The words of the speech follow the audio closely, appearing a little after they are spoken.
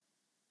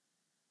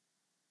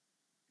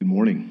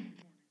morning.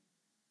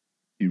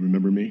 Do you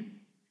remember me?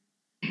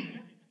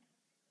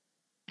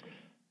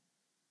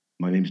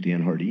 My name's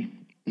Dan Hardy.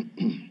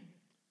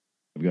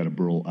 I've got a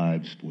Burl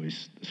Ives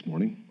voice this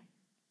morning,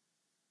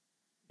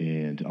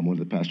 and I'm one of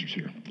the pastors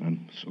here.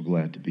 I'm so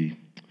glad to be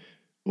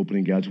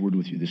opening God's Word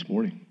with you this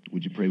morning.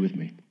 Would you pray with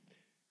me?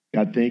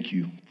 God, thank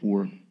you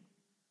for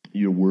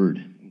your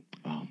Word.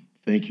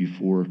 Thank you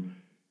for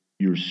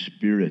your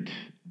Spirit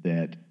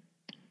that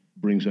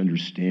brings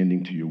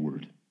understanding to your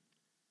Word.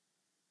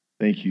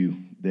 Thank you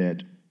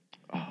that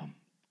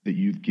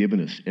you've given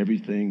us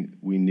everything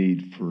we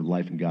need for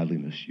life and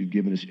godliness. You've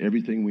given us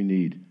everything we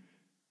need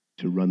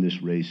to run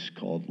this race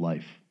called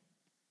life.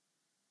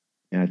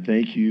 And I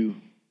thank you,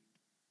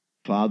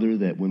 Father,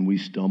 that when we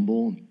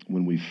stumble,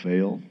 when we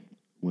fail,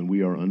 when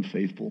we are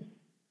unfaithful,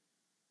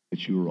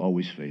 that you are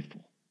always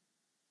faithful.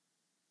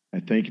 I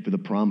thank you for the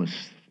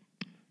promise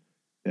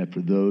that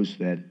for those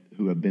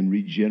who have been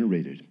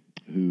regenerated,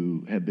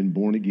 who have been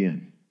born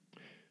again,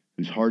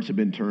 whose hearts have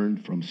been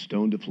turned from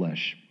stone to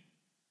flesh,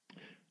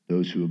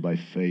 those who have by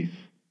faith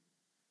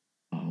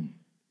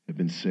have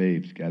been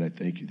saved, God, I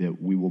thank you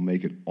that we will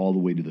make it all the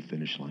way to the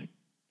finish line.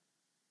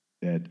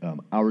 That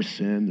our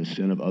sin, the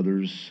sin of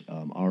others,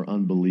 our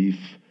unbelief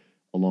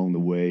along the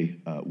way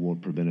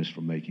won't prevent us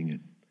from making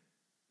it.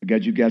 But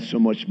God, you've got so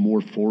much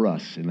more for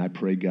us, and I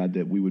pray, God,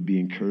 that we would be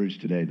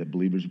encouraged today, that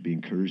believers would be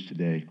encouraged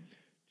today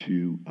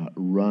to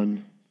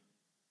run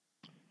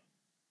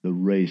the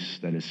race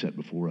that is set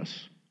before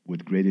us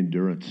with great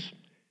endurance,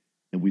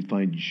 and we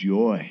find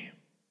joy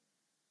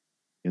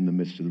in the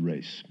midst of the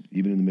race,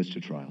 even in the midst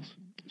of trials.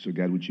 So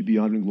God, would you be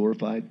honored and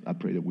glorified? I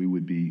pray that we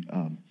would be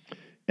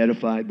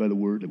edified by the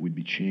word, that we'd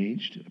be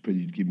changed. I pray that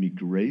you'd give me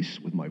grace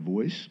with my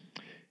voice,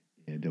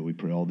 and we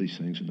pray all these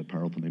things in the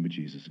powerful name of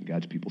Jesus. And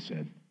God's people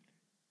said,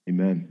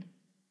 amen.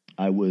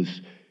 I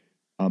was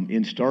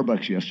in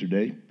Starbucks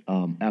yesterday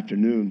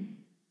afternoon,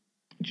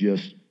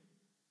 just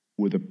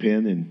with a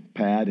pen and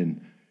pad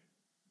and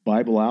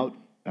Bible out.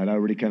 I'd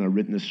already kind of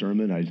written the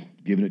sermon. I'd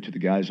given it to the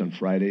guys on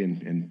Friday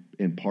and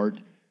in part,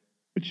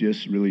 but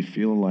just really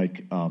feeling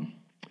like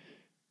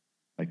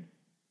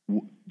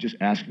just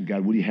asking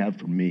God, what do you have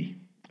for me?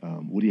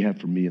 What do you have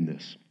for me in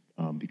this?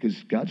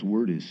 Because God's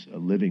word is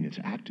living, it's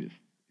active,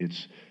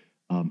 it's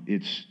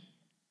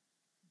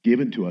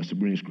given to us to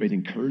bring us great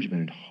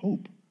encouragement and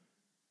hope,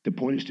 to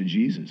point us to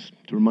Jesus,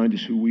 to remind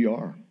us who we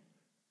are,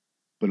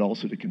 but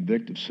also to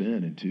convict of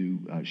sin and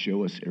to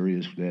show us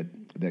areas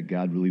that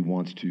God really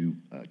wants to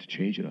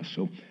change in us.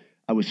 So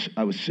I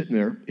was sitting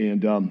there,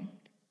 and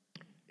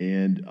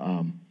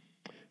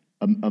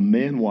a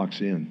man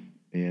walks in,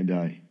 and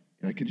I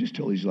could just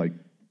tell he's like,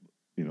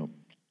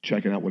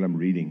 checking out what I'm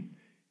reading.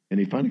 And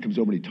he finally comes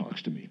over and he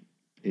talks to me.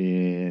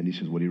 And he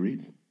says, what are you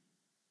reading?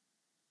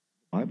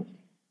 Bible.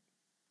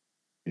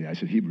 And I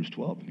said, Hebrews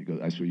 12. And he goes,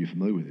 I said, are you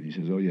familiar with it? He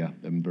says, oh, yeah,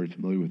 I'm very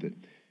familiar with it.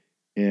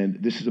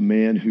 And this is a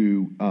man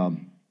who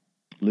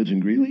lives in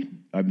Greeley.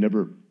 I've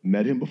never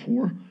met him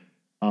before.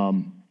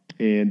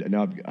 And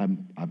now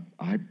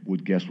I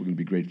would guess we're going to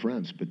be great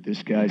friends. But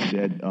this guy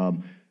said,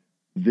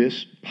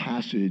 this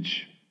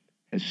passage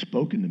has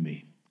spoken to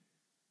me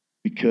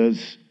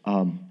because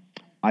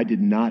I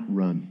did not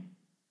run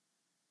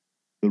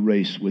the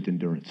race with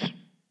endurance.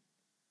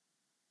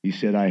 He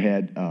said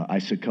I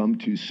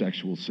succumbed to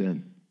sexual sin.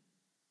 And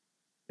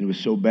it was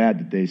so bad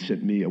that they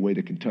sent me away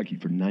to Kentucky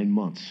for 9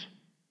 months.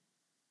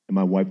 And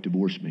my wife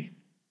divorced me.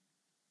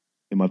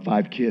 And my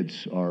 5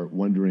 kids are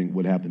wondering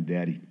what happened to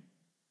Daddy.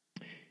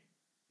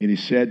 And he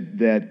said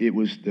that it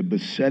was the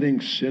besetting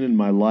sin in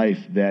my life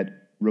that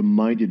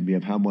reminded me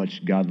of how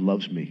much God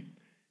loves me,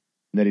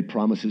 and that he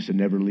promises to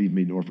never leave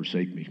me nor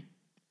forsake me.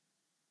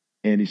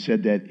 And he says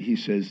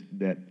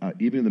that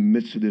even in the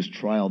midst of this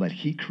trial that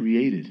he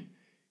created,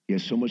 he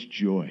has so much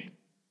joy,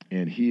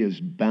 and he is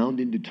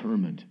bound and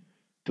determined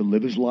to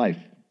live his life,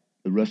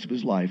 the rest of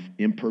his life,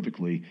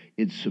 imperfectly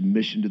in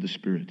submission to the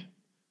Spirit,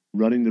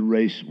 running the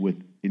race with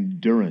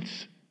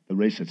endurance, the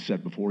race that's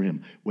set before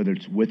him, whether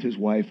it's with his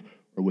wife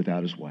or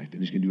without his wife.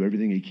 And he's going to do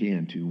everything he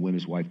can to win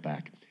his wife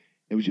back.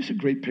 It was just a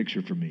great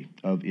picture for me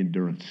of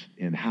endurance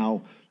and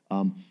how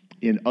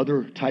in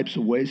other types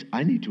of ways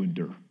I need to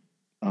endure.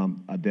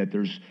 That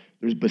there's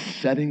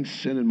besetting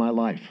sin in my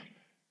life.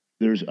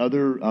 There's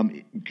other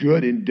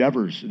good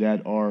endeavors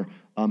that are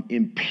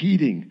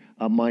impeding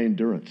my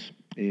endurance.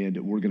 And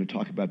we're going to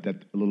talk about that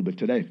a little bit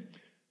today.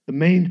 The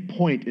main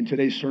point in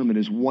today's sermon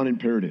is one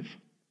imperative.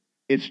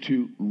 It's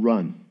to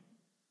run.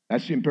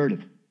 That's the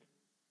imperative.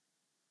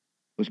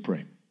 Let's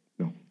pray.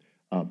 No.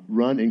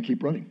 Run and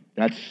keep running.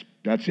 That's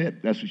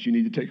it. That's what you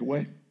need to take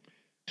away.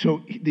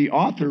 So the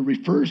author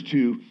refers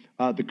to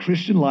the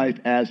Christian life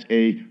as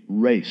a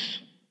race.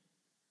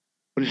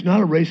 But it's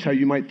not a race how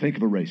you might think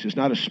of a race. It's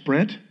not a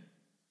sprint.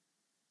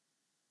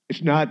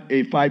 It's not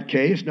a 5K.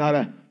 It's not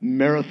a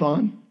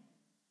marathon.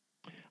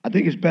 I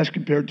think it's best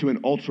compared to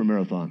an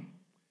ultramarathon.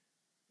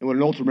 And what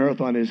an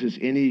ultramarathon is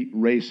any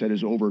race that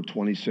is over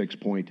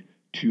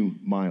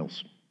 26.2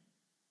 miles.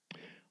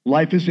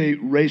 Life is a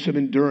race of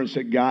endurance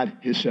that God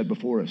has set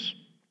before us.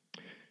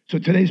 So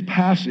today's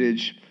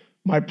passage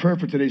My prayer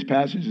for today's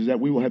passage is that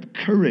we will have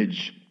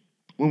courage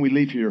when we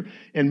leave here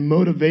and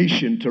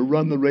motivation to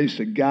run the race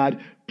that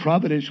God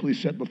providentially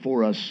set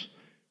before us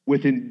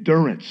with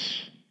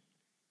endurance,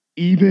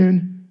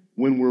 even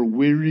when we're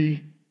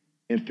weary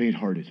and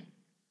faint-hearted.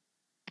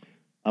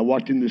 I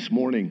walked in this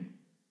morning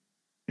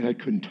and I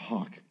couldn't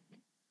talk.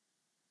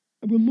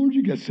 I went, Lord,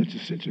 you got such a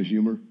sense of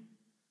humor.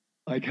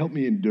 Like, help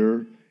me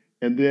endure.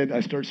 And then I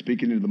start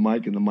speaking into the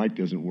mic and the mic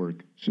doesn't work.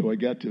 So I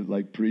got to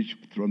preach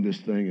from this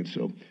thing. And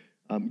so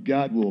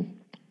God will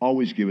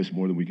always give us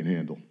more than we can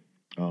handle.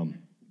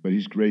 But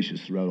he's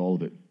gracious throughout all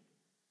of it.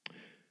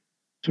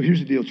 So here's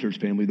the deal, church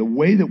family. The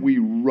way that we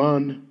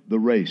run the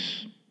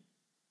race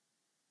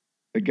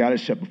that God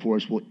has set before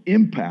us will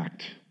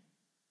impact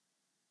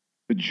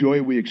the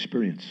joy we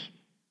experience.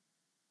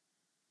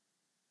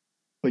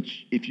 But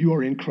if you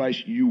are in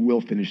Christ, you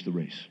will finish the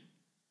race.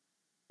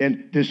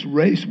 And this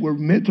race, we're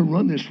meant to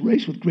run this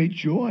race with great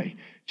joy.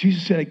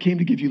 Jesus said, I came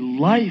to give you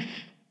life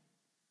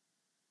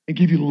and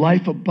give you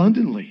life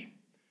abundantly.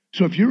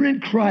 So if you're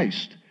in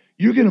Christ,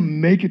 you're going to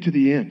make it to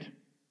the end.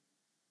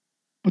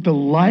 But the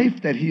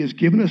life that he has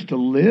given us to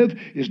live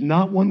is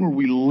not one where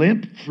we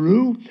limp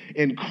through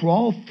and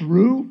crawl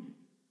through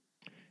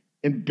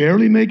and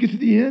barely make it to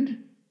the end.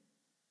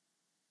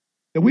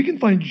 That we can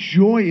find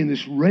joy in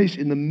this race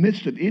in the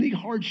midst of any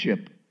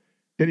hardship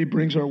that he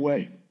brings our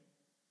way.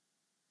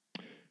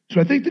 So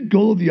I think the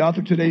goal of the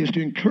author today is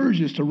to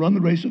encourage us to run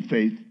the race of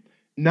faith,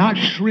 not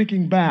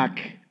shrinking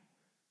back,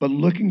 but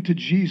looking to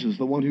Jesus,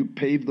 the one who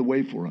paved the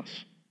way for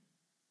us.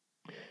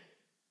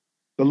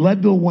 The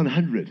Leadville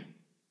 100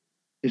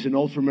 is an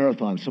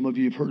ultramarathon. Some of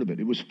you have heard of it.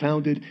 It was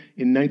founded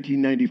in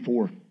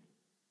 1994.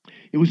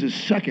 It was the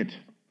second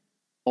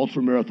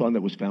ultramarathon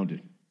that was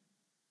founded.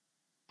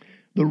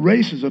 The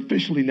race is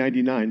officially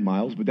 99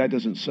 miles, but that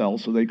doesn't sell,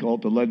 so they call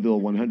it the Leadville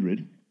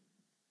 100.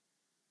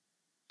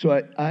 So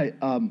in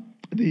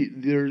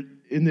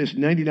this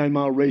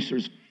 99-mile race,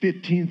 there's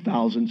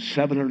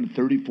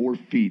 15,734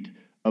 feet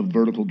of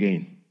vertical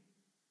gain.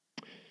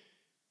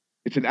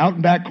 It's an out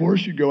and back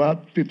course. You go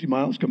out 50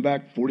 miles, come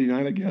back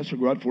 49, I guess, or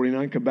go out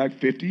 49, come back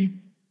 50.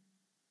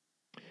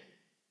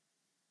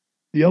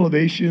 The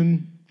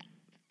elevation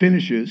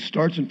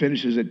starts and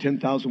finishes at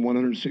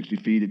 10,160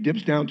 feet. It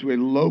dips down to a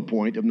low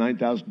point of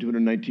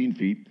 9,219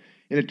 feet,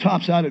 and it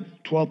tops out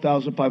at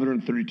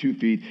 12,532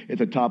 feet at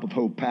the top of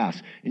Hope Pass.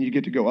 And you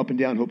get to go up and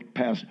down Hope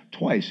Pass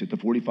twice, at the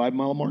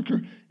 45-mile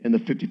marker and the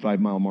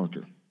 55-mile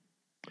marker.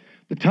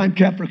 The time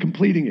cap for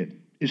completing it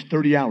is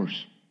 30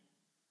 hours.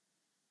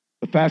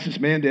 The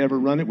fastest man to ever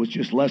run it was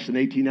just less than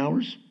 18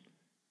 hours.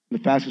 The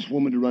fastest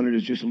woman to run it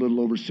is just a little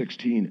over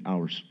 16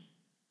 hours.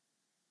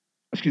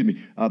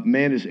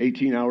 Man is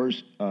 15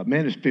 hours, and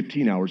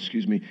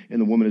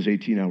the woman is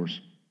 18 hours.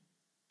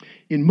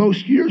 In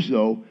most years,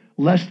 though,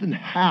 less than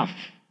half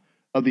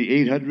of the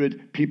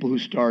 800 people who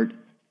start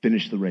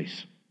finish the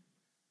race.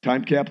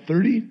 Time cap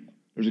 30,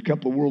 there's a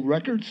couple of world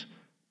records,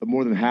 but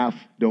more than half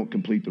don't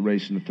complete the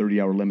race in the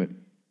 30-hour limit.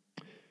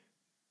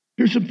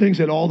 Here's some things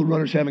that all the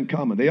runners have in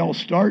common. They all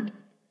start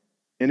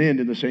and end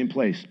in the same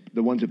place,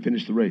 the ones that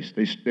finish the race.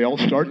 They all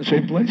start in the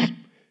same place,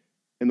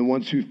 and the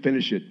ones who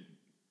finish in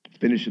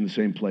the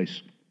same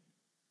place.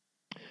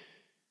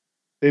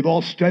 They've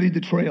all studied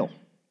the trail,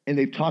 and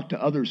they've talked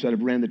to others that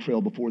have ran the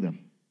trail before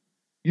them.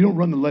 You don't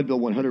run the Leadville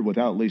 100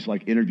 without at least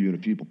interviewing a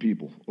few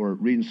people or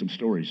reading some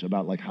stories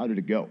about how did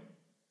it go,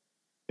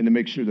 and to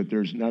make sure that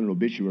there's not an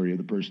obituary of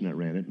the person that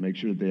ran it, make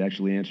sure that they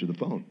actually answer the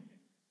phone.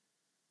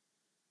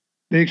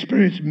 They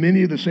experience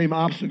many of the same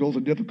obstacles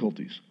and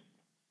difficulties,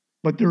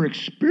 but their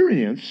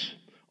experience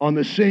on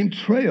the same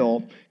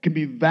trail can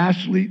be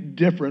vastly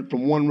different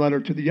from one runner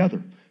to the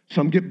other.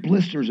 Some get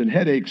blisters and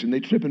headaches and they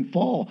trip and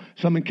fall.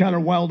 Some encounter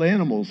wild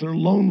animals. They're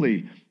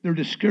lonely. They're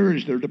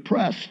discouraged. They're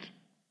depressed.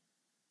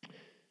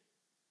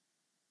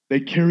 They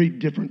carry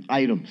different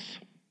items.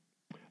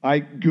 I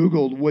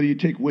Googled, what do you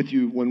take with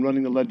you when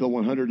running the Leadville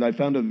 100? And I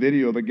found a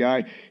video of a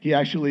guy. He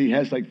actually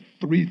has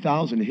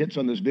 3,000 hits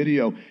on this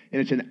video,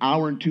 and it's an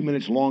hour and 2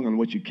 minutes long on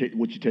what you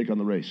take on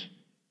the race.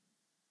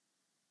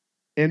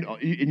 And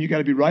you got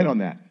to be right on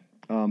that.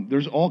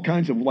 There's all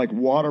kinds of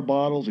water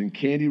bottles and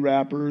candy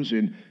wrappers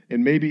and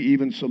maybe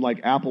even some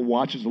Apple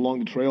Watches along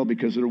the trail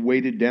because they're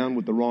weighted down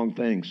with the wrong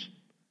things.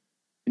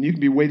 And you can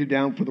be weighted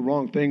down for the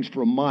wrong things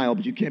for a mile,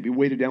 but you can't be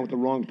weighted down with the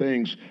wrong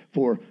things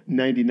for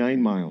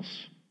 99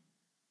 miles.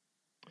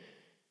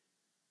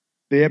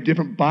 They have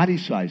different body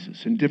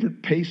sizes and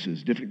different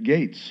paces, different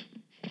gaits.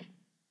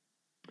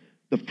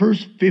 The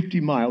first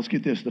 50 miles,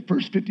 get this, the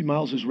first 50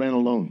 miles is ran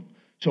alone.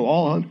 So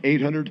all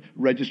 800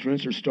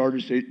 registrants or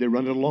starters, they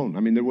run it alone.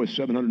 I mean, there was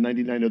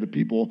 799 other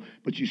people,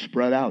 but you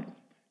spread out.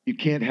 You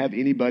can't have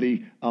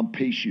anybody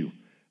pace you.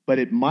 But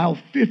at mile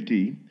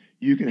 50,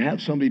 you can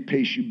have somebody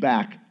pace you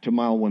back to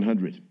mile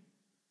 100.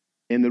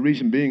 And the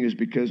reason being is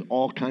because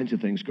all kinds of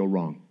things go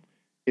wrong.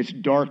 It's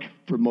dark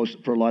for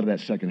a lot of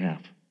that second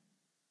half.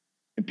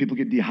 And people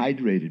get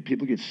dehydrated.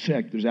 People get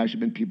sick. There's actually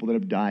been people that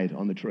have died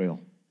on the trail.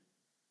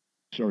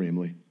 Sorry,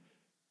 Emily.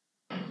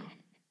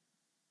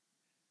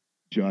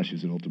 Josh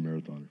is an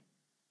ultramarathoner.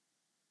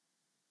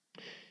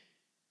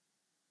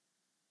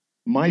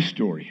 my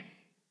story,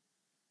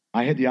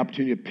 I had the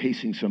opportunity of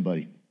pacing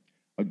somebody.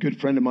 A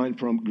good friend of mine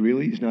from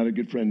Greeley, he's not a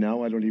good friend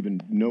now. I don't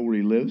even know where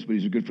he lives, but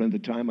he's a good friend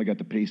at the time. I got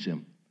to pace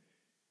him.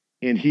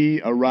 And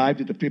he arrived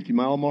at the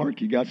 50-mile mark.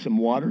 He got some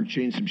water,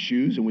 changed some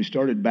shoes, and we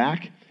started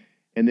back.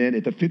 And then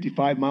at the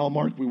 55-mile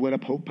mark, we went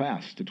up Hope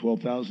Pass to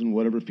 12,000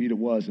 whatever feet it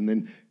was. And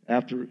then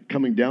after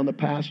coming down the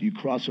pass, you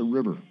cross a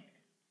river.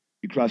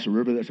 You cross a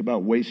river that's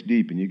about waist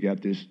deep, and you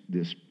got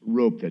this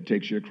rope that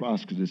takes you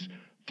across because it's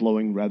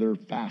flowing rather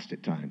fast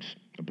at times,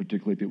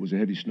 particularly if it was a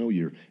heavy snow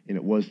year, and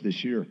it was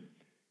this year.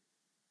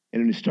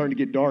 And it's starting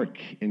to get dark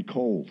and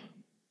cold,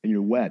 and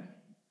you're wet,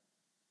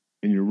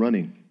 and you're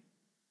running.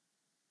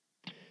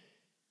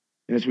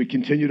 And as we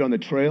continued on the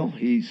trail,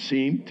 he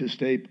seemed to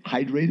stay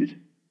hydrated,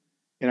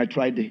 and I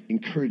tried to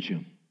encourage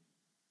him,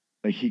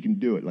 like he can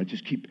do it, like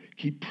just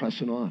keep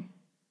pressing on.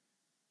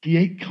 He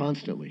ate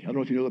constantly. I don't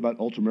know if you know about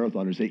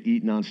ultramarathoners, they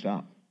eat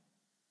nonstop.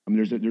 I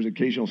mean, there's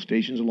occasional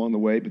stations along the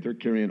way, but they're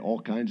carrying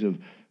all kinds of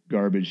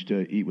garbage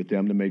to eat with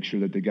them to make sure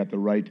that they got the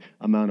right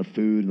amount of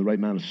food and the right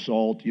amount of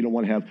salt. You don't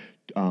want to have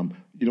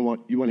you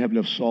want to have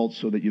enough salt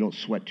so that you don't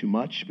sweat too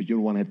much, but you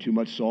don't want to have too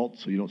much salt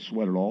so you don't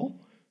sweat at all.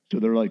 So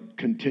they're like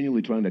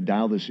continually trying to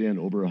dial this in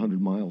over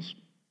 100 miles.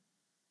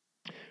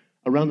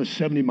 Around the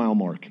 70-mile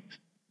mark,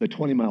 the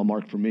 20-mile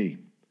mark for me,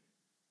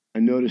 I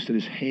noticed that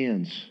his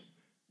hands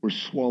were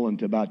swollen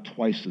to about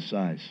twice the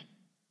size.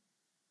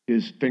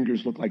 His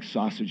fingers looked like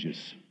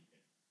sausages.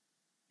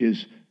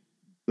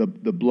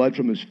 The blood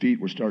from his feet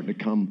were starting to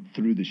come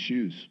through the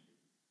shoes.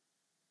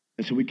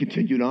 And so we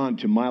continued on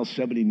to mile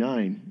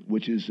 79,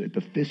 which is at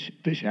the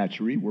fish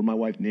hatchery where my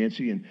wife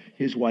Nancy and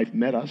his wife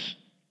met us.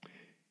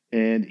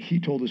 And he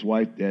told his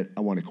wife that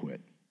I want to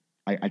quit.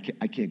 I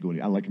can't go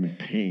any. I like him in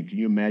pain. Can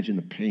you imagine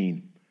the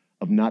pain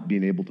of not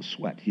being able to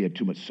sweat? He had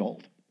too much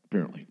salt,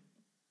 apparently.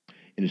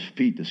 And his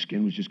feet, the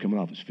skin was just coming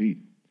off his feet.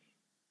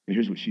 And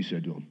here's what she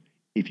said to him.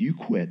 If you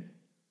quit,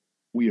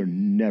 we are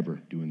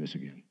never doing this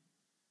again.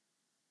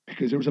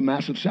 Because there was a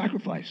massive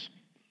sacrifice.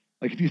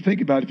 Like if you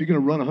think about it, if you're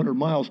going to run 100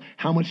 miles,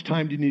 how much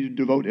time do you need to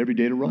devote every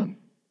day to run?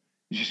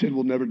 And she said,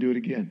 we'll never do it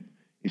again.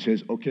 He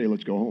says, okay,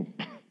 let's go home.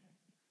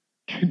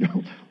 You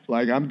know,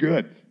 like I'm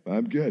good.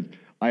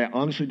 I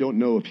honestly don't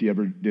know if he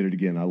ever did it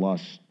again. I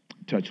lost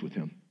touch with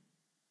him.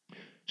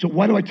 So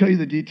why do I tell you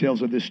the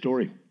details of this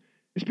story?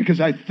 It's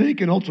because I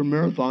think an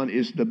ultramarathon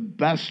is the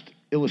best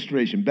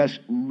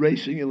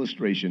racing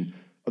illustration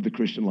of the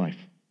Christian life.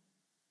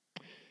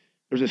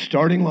 There's a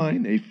starting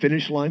line, a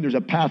finish line. There's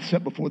a path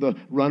set before the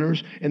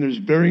runners, and there's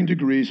varying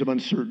degrees of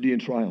uncertainty and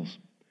trials.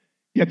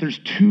 Yet there's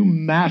two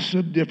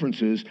massive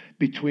differences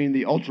between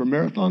the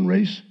ultramarathon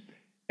race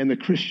and the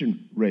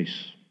Christian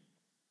race.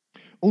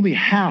 Only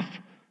half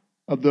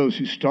of those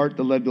who start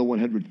the Leadville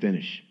 100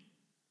 finish.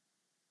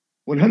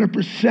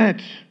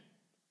 100%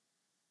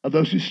 of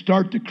those who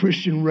start the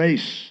Christian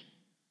race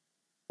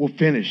will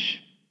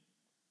finish.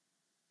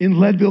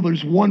 In Leadville,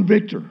 there's one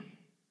victor.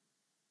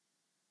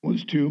 Well,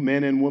 there's two,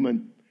 man and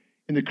woman.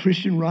 In the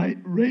Christian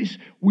race,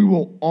 we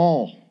will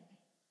all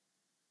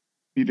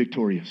be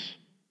victorious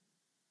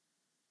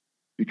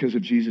because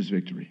of Jesus'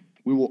 victory.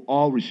 We will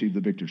all receive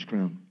the victor's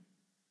crown.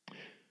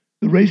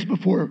 The race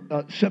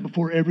set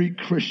before every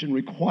Christian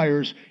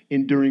requires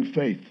enduring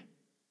faith.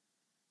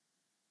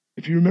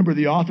 If you remember,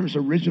 the author's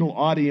original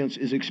audience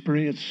is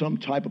experiencing some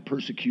type of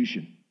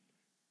persecution.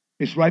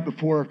 It's right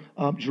before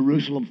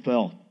Jerusalem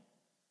fell,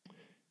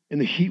 and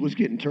the heat was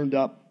getting turned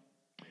up.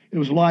 It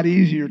was a lot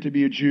easier to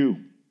be a Jew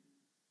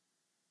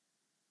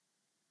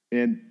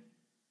and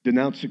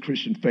denounce the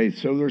Christian faith.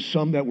 So there's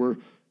some that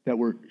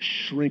were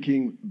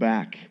shrinking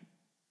back,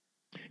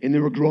 and they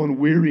were growing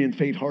weary and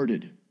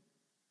faint-hearted.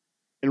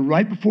 And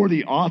right before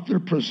the author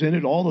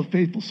presented all the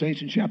faithful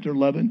saints in chapter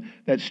 11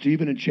 that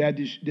Stephen and Chad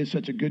did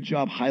such a good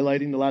job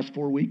highlighting the last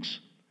 4 weeks,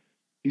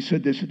 he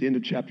said this at the end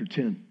of chapter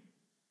 10.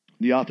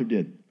 The author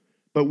did.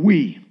 But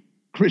we,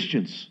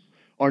 Christians,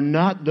 are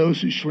not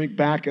those who shrink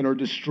back and are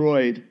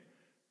destroyed,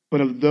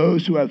 but of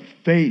those who have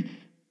faith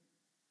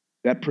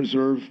that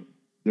preserve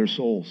their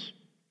souls.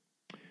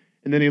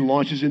 And then he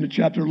launches into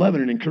chapter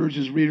 11 and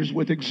encourages readers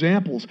with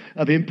examples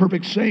of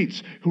imperfect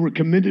saints who were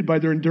commended by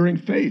their enduring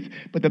faith.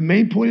 But the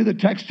main point of the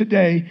text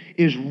today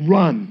is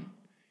run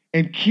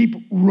and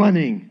keep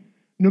running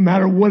no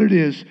matter what it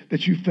is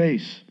that you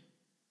face.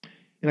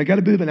 And I got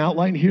a bit of an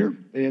outline here,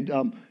 and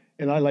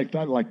I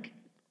thought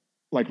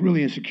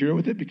really insecure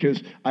with it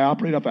because I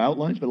operate off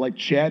outlines, but like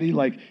Chad, he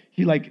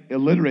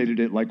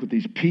alliterated it like with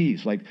these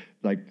P's, like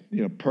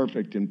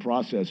perfect and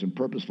process and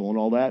purposeful and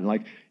all that. And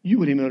like you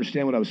wouldn't even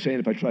understand what I was saying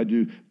if I tried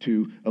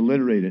to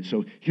alliterate it.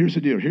 So here's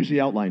the deal. Here's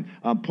the outline.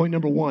 Point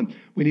number one,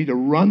 we need to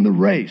run the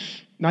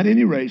race, not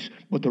any race,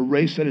 but the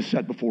race that is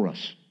set before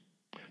us.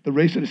 The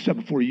race that is set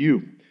before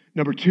you.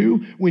 Number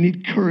two, we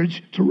need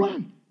courage to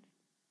run.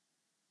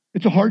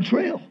 It's a hard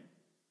trail.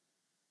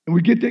 And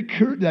we get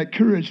that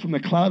courage from the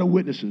cloud of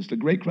witnesses, the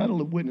great cloud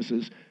of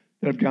witnesses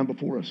that have gone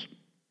before us.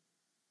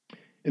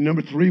 And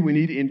number three, we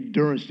need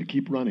endurance to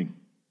keep running.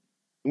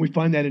 And we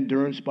find that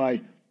endurance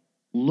by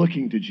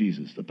looking to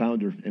Jesus, the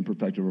founder and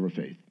perfecter of our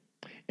faith,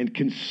 and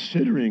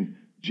considering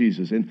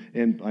Jesus.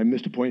 And I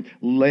missed a point,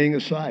 laying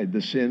aside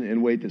the sin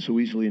and weight that so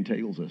easily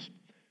entangles us.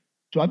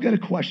 So I've got a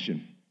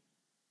question.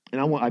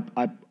 And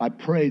I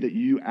pray that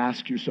you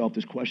ask yourself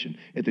this question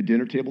at the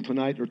dinner table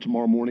tonight or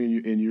tomorrow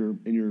morning in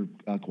your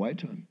quiet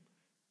time.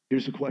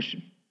 Here's the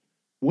question.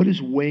 What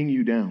is weighing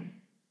you down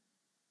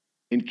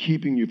and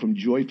keeping you from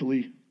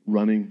joyfully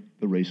running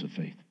the race of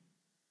faith?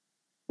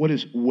 What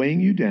is weighing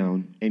you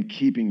down and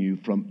keeping you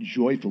from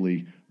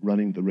joyfully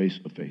running the race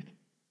of faith?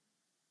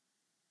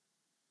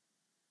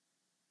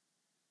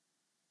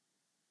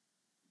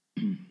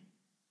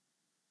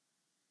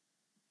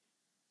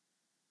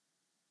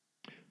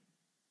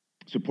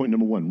 So point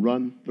number one,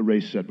 run the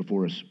race set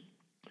before us.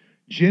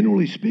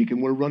 Generally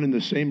speaking, we're running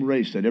the same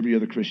race that every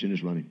other Christian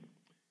is running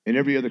and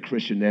every other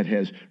Christian that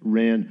has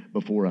ran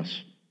before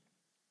us.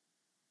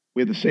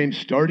 We have the same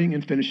starting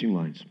and finishing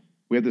lines.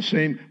 We have the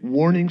same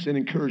warnings and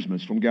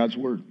encouragements from God's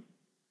word.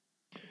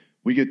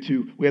 We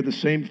have the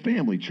same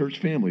family, church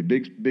family,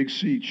 big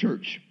C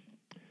church.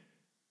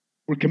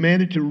 We're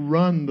commanded to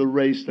run the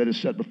race that is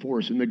set before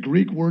us. And the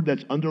Greek word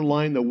that's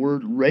underlying the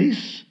word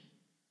race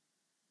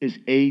is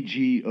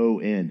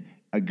agon,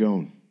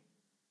 agon.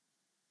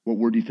 What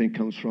word do you think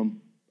comes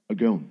from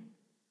agon?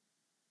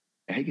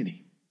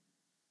 Agony.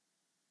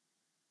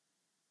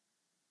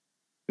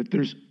 That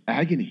there's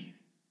agony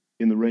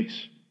in the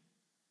race.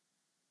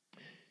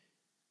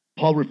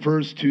 Paul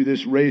refers to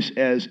this race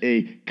as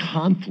a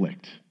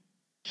conflict.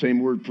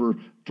 Same word for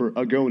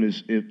agon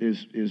is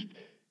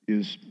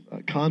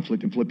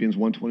conflict in Philippians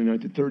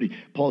 1:29-30.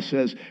 Paul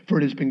says, "For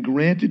it has been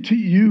granted to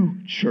you,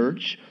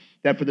 church,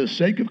 that for the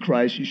sake of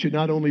Christ you should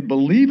not only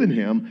believe in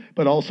him,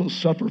 but also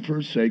suffer for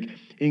his sake,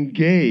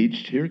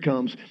 engaged," here it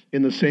comes,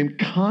 "in the same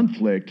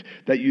conflict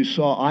that you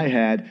saw I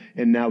had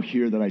and now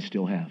hear that I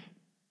still have."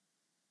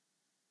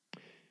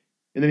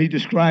 And then he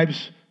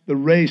describes the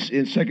race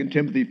in 2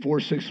 Timothy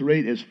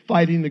 4:6-8 as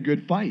fighting the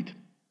good fight.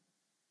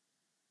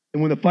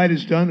 And when the fight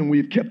is done and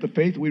we've kept the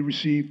faith, we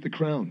receive the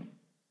crown.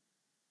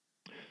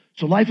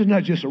 So life is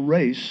not just a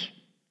race.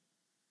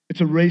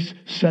 It's a race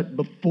set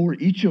before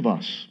each of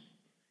us,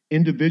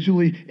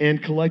 individually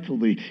and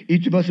collectively.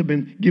 Each of us have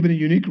been given a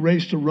unique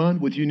race to run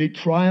with unique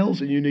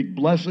trials and unique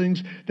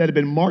blessings that have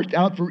been marked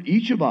out for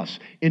each of us.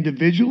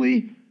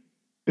 Individually,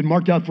 been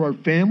marked out for our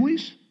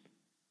families.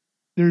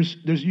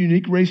 There's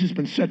unique races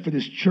been set for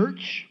this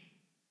church,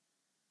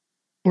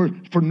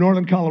 for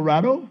Northern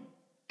Colorado,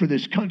 for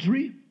this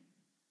country.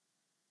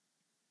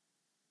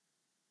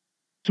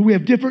 So we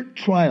have different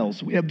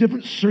trials, we have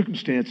different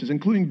circumstances,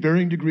 including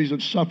varying degrees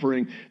of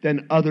suffering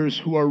than others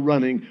who are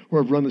running, who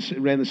have ran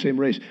the same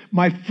race.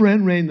 My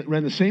friend ran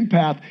the same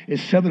path as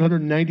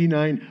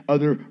 799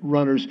 other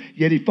runners,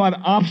 yet he fought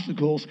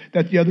obstacles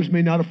that the others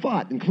may not have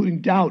fought, including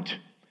doubt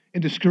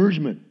and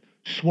discouragement,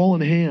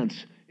 swollen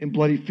hands, and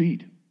bloody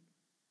feet.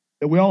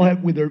 That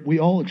we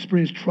all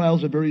experience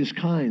trials of various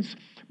kinds,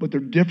 but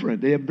they're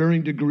different. They have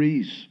varying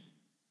degrees.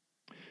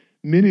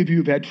 Many of you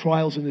have had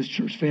trials in this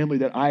church family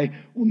that I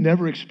will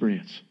never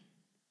experience,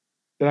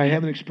 that I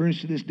haven't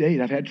experienced to this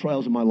date. I've had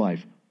trials in my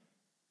life.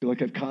 I feel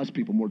like I've caused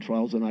people more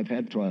trials than I've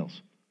had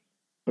trials.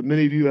 But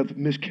many of you have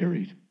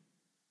miscarried,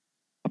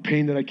 a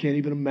pain that I can't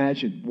even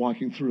imagine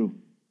walking through.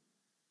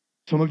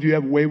 Some of you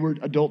have wayward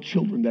adult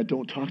children that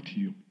don't talk to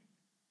you.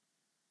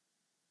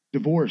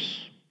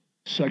 Divorce,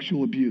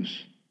 sexual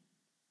abuse,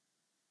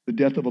 the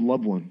death of a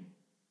loved one,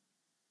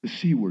 the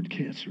C word,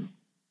 cancer,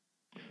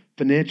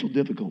 financial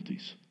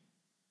difficulties.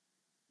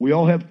 We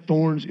all have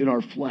thorns in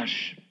our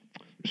flesh.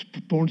 There's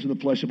thorns in the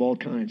flesh of all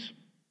kinds.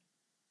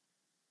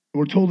 And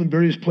we're told in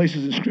various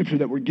places in Scripture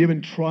that we're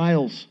given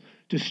trials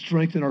to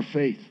strengthen our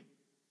faith.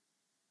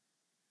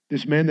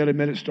 This man that I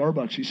met at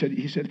Starbucks, he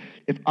said,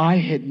 if I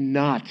had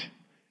not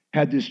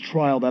had this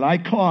trial that I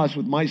caused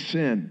with my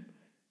sin,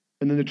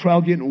 and then the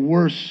trial getting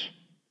worse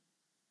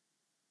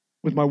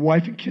with my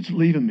wife and kids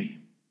leaving me,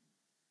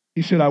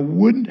 he said, I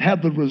wouldn't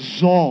have the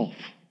resolve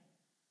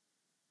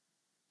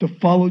to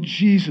follow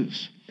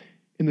Jesus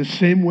in the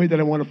same way that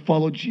I want to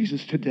follow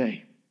Jesus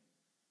today.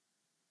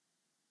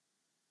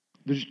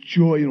 There's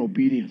joy in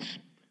obedience.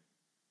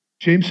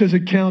 James says,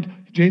 count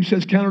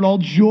it all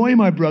joy,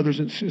 my brothers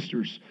and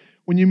sisters,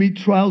 when you meet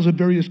trials of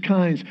various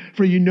kinds,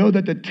 for you know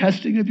that the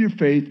testing of your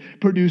faith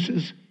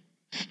produces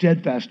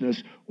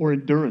steadfastness or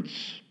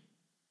endurance.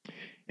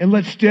 And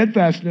let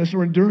steadfastness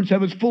or endurance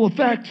have its full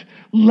effect.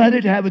 Let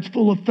it have its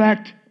full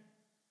effect,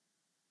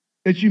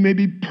 that you may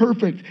be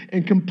perfect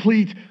and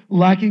complete,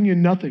 lacking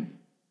in nothing.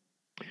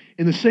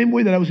 In the same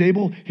way that I was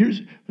able,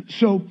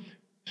 so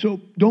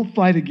don't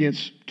fight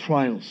against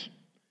trials.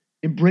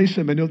 Embrace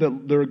them and know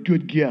that they're a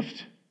good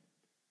gift.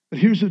 But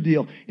here's the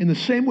deal. In the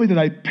same way that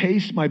I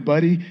paced my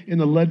buddy in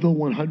the Leadville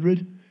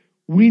 100,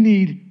 we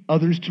need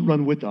others to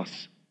run with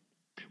us.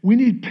 We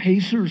need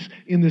pacers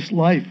in this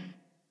life.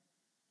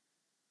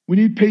 We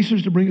need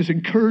pacers to bring us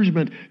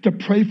encouragement, to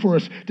pray for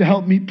us, to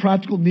help meet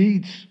practical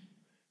needs,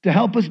 to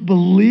help us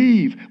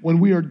believe when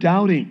we are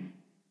doubting.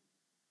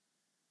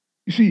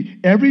 You see,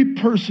 every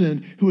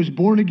person who is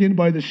born again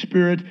by the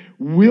Spirit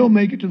will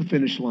make it to the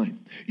finish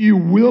line. You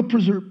will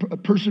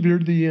persevere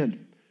to the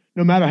end.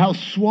 No matter how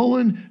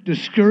swollen,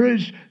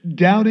 discouraged,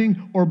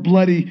 doubting, or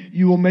bloody,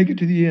 you will make it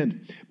to the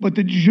end. But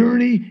the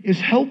journey is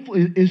helpful,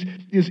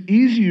 is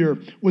easier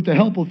with the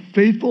help of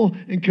faithful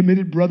and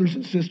committed brothers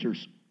and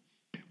sisters.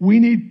 We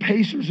need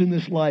pacers in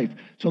this life.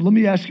 So let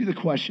me ask you the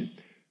question.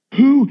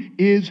 Who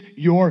is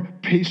your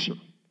pacer?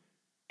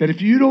 That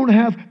if you don't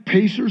have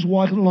pacers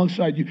walking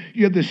alongside you,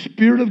 you have the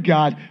Spirit of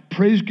God,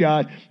 praise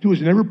God, who is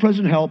an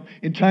ever-present help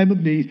in time of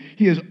need.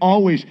 He is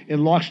always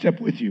in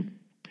lockstep with you.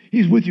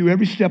 He's with you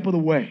every step of the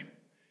way.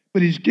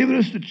 But he's given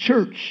us the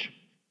church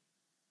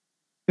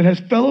that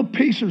has fellow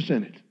pacers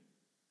in it.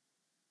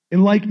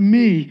 And like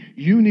me,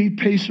 you need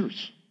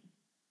pacers.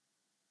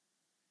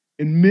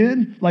 And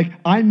men, like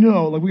I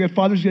know, like we got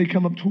Father's Day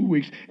come up 2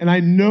 weeks, and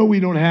I know we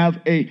don't have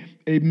a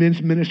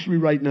men's ministry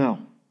right now.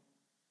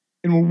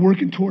 And we're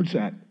working towards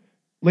that.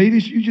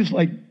 Ladies, you just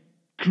like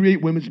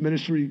create women's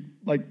ministry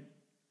like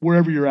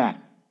wherever you're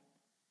at.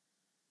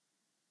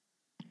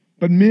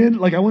 But men,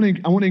 like I want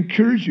to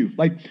encourage you,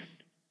 like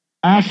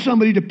ask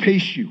somebody to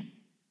pace you.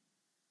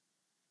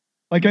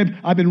 Like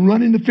I've been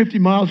running the 50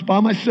 miles by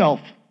myself.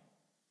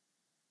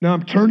 Now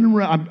I'm turning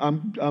around,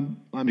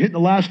 I'm hitting the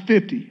last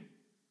 50.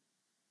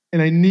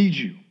 And I need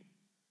you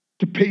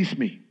to pace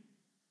me,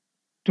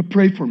 to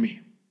pray for me,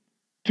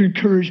 to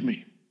encourage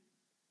me,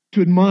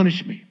 to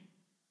admonish me,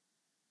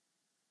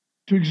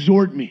 to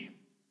exhort me.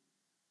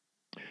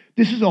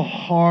 This is a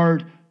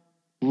hard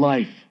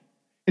life.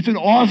 It's an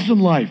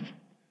awesome life.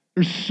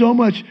 There's so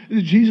much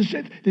that Jesus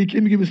said that he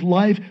came to give us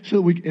life so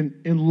that we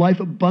can, in life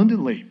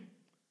abundantly.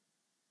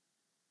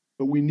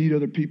 But we need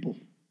other people.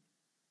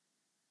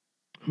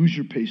 Who's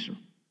your pacer?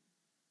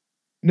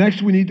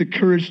 Next, we need the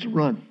courage to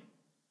run.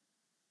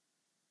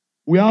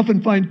 We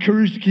often find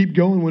courage to keep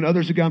going when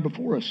others have gone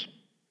before us,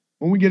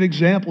 when we get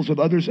examples of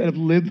others that have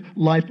lived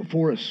life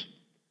before us.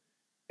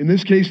 In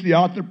this case, the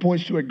author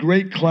points to a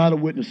great cloud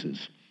of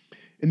witnesses.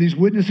 And these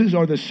witnesses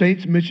are the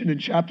saints mentioned in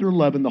chapter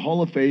 11, the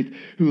Hall of Faith,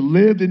 who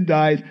lived and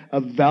died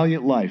a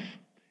valiant life.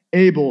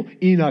 Abel,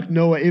 Enoch,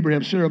 Noah,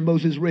 Abraham, Sarah,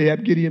 Moses,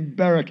 Rahab, Gideon,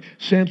 Barak,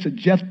 Samson,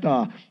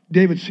 Jephthah,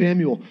 David,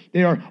 Samuel.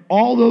 They are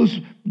all those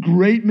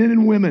great men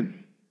and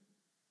women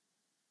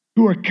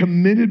who are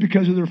committed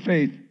because of their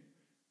faith.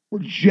 We're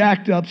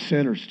jacked up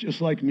sinners,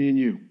 just like me and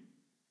you.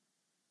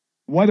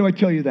 Why do I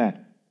tell you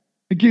that?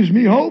 It gives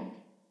me hope.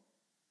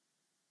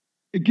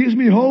 It gives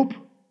me hope.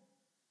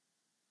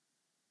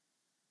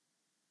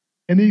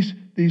 And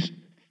these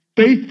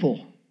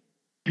faithful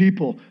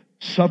people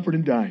suffered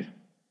and died.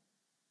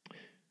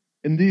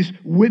 And these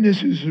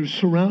witnesses who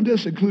surround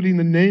us, including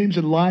the names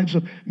and lives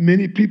of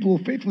many people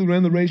who faithfully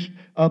ran the race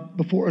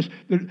before us.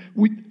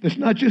 It's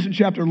not just in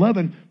chapter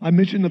 11. I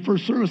mentioned in the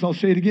first service, I'll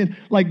say it again.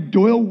 Like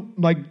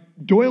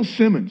Doyle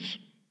Simmons,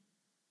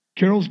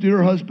 Carol's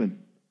dear husband,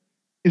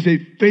 is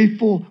a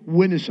faithful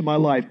witness in my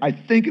life. I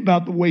think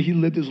about the way he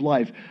lived his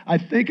life. I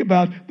think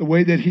about the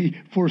way that he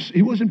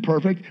wasn't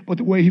perfect, but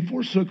the way he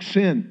forsook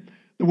sin.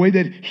 The way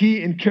that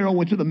he and Carol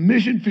went to the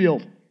mission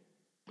field,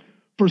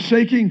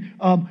 forsaking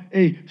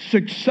a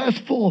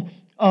successful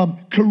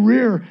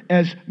career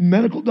as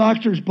medical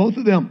doctors, both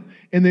of them,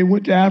 and they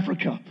went to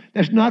Africa.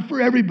 That's not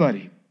for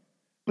everybody,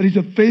 but he's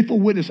a faithful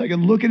witness. I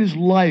can look at his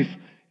life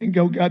and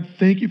go, God,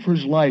 thank you for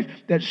his life.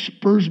 That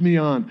spurs me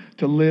on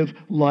to live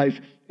life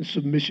in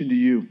submission to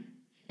you.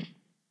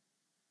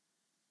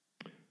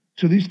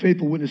 So these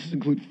faithful witnesses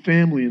include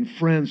family and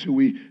friends who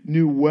we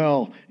knew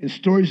well, and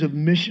stories of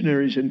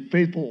missionaries and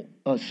faithful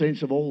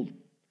saints of old.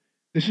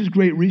 This is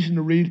great reason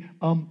to read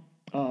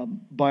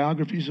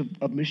biographies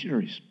of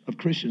missionaries, of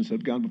Christians that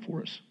have gone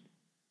before us.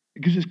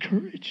 It gives us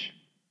courage.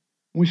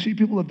 When we see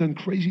people that have done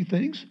crazy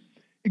things,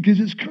 it gives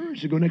us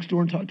courage to go next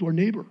door and talk to our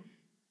neighbor.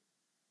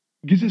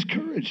 It gives us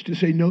courage to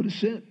say no to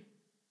sin.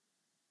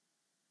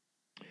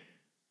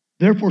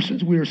 Therefore,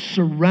 since we are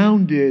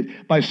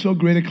surrounded by so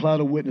great a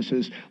cloud of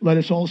witnesses, let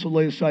us also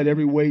lay aside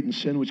every weight and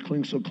sin which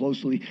clings so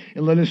closely,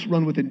 and let us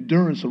run with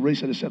endurance the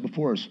race that is set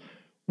before us.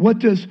 What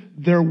does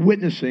their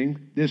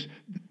witnessing this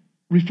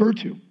refer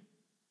to?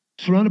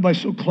 Surrounded by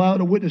so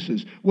cloud of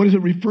witnesses. What does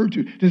it refer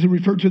to? Does it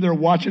refer to their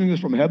watching us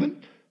from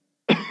heaven?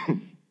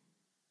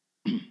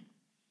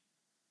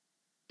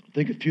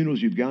 Think of funerals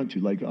you've gone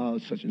to, like, oh,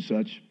 such and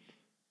such.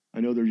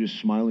 I know they're just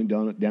smiling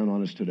down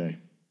on us today.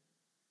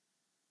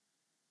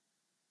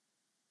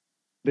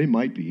 They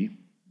might be.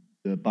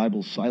 The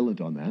Bible's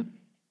silent on that.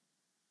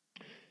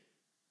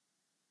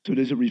 So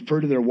does it refer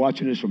to their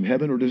watching us from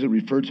heaven, or does it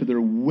refer to their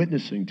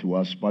witnessing to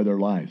us by their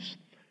lives?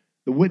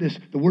 The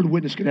word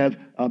witness can have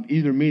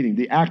either meaning,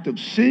 the act of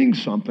seeing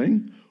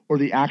something or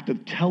the act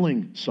of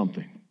telling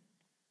something.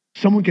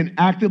 Someone can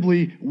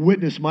actively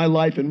witness my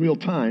life in real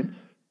time,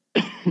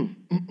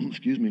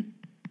 excuse me,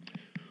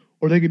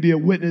 or they could be a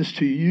witness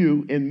to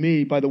you and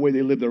me by the way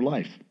they live their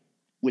life.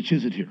 Which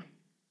is it here?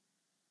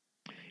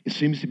 It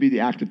seems to be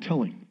the act of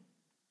telling.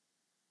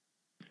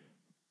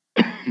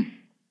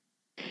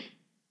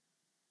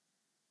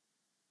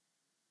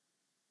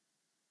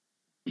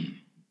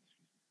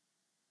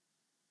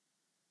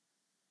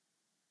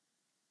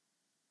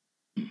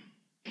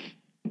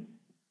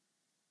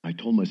 I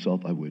told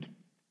myself I would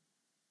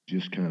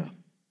just kind of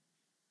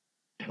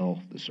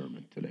tell the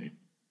sermon today.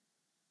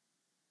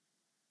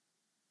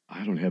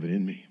 I don't have it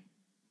in me.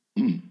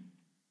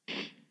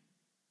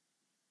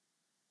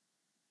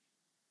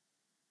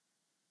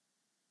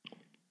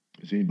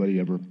 Has anybody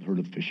ever heard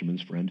of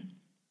Fisherman's Friend?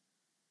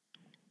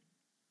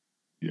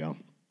 Yeah,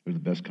 they're the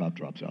best cop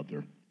drops out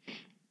there.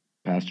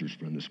 Pastor's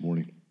friend this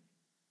morning.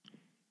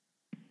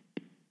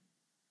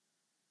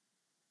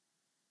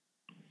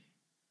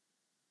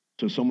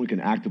 So someone can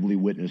actively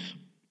witness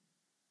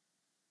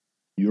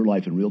your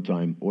life in real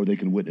time, or they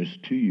can witness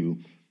to you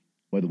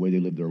by the way they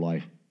live their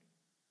life.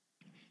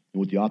 And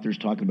what the author is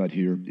talking about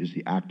here is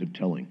the act of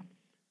telling.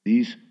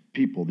 These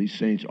people, these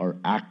saints, are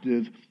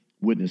active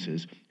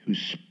witnesses who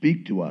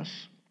speak to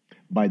us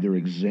by their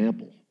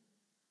example.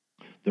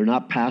 They're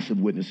not passive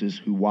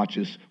witnesses who watch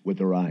us with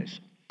their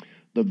eyes.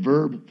 The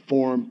verb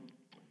form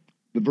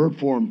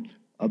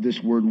of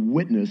this word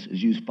witness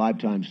is used 5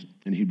 times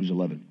in Hebrews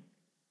 11.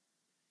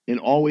 And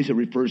always it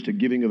refers to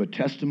giving of a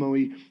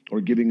testimony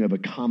or giving of a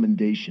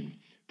commendation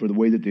for the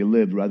way that they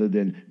lived rather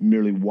than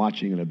merely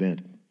watching an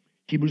event.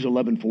 Hebrews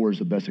 11:4 is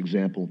the best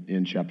example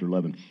in chapter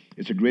 11.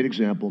 It's a great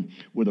example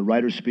where the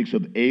writer speaks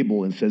of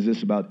Abel and says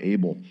this about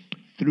Abel.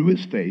 Through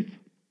his faith,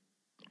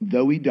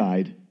 though he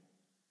died,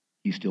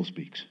 he still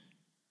speaks.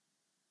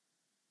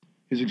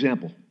 His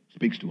example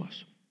speaks to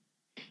us.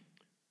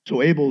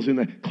 So Abel's in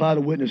the cloud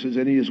of witnesses,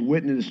 and he is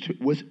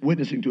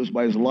witnessing to us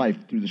by his life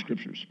through the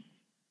scriptures.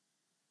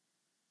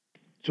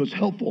 So it's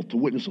helpful to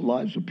witness the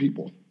lives of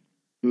people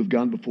who have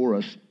gone before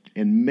us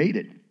and made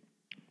it.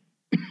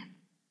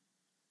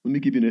 Let me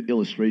give you an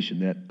illustration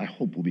that I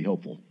hope will be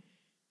helpful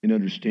in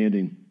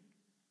understanding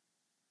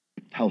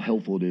how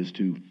helpful it is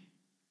to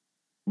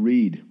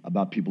read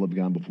about people who have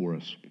gone before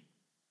us.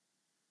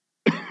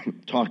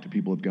 Talk to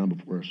people who have gone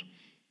before us.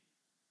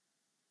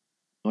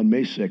 On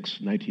May 6,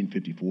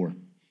 1954,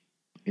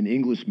 an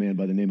Englishman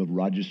by the name of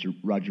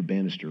Roger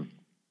Bannister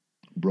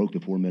broke the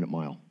 4-minute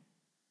mile.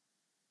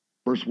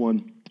 First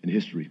one in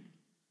history.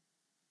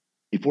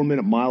 A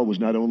 4-minute mile was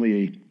not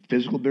only a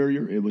physical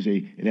barrier,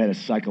 it had a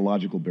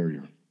psychological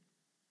barrier.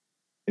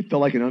 It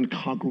felt like an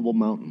unconquerable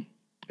mountain.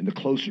 And the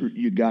closer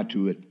you got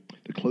to it,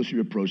 the closer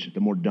you approached it, the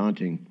more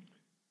daunting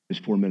this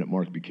 4-minute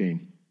mark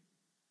became.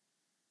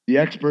 The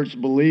experts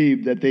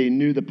believed that they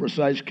knew the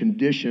precise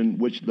condition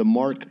which the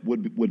mark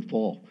would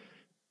fall.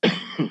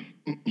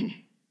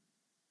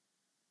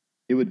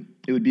 It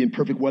would be in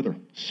perfect weather,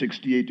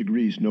 68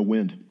 degrees, no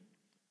wind,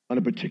 on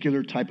a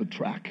particular type of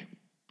track,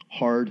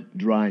 hard,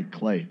 dry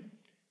clay,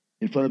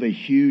 in front of a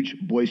huge,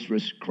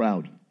 boisterous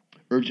crowd,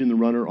 urging the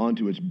runner on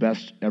to its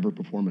best ever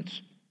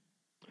performance.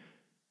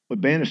 But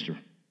Bannister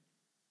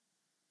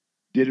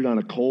did it on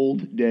a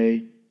cold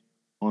day,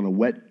 on a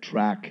wet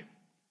track,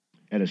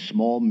 at a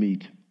small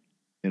meet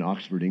in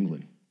Oxford,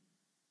 England.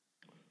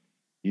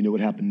 You know what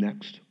happened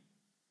next?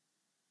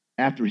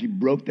 After he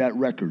broke that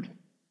record,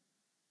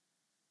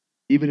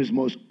 even his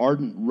most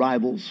ardent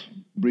rivals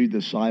breathed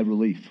a sigh of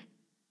relief.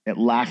 At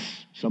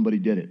last, somebody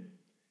did it.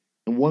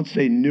 And once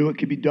they knew it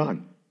could be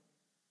done,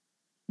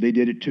 they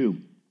did it too.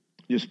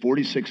 Just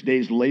 46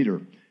 days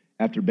later,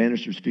 after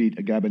Bannister's feat,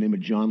 a guy by the name of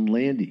John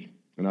Landy,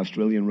 an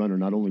Australian runner,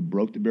 not only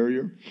broke the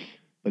barrier,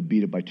 but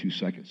beat it by 2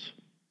 seconds.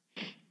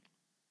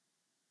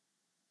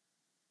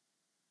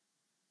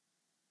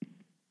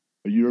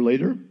 A year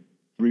later,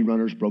 3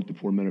 runners broke the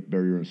 4-minute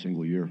barrier in a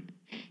single year.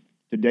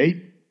 To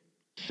date,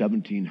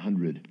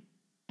 1,700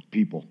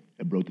 people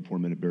have broke the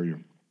 4-minute barrier,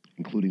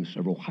 including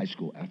several high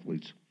school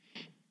athletes.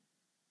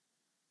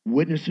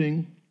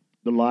 Witnessing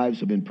the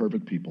lives of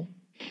imperfect people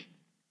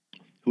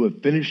who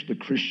have finished the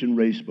Christian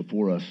race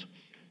before us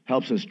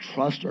helps us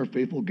trust our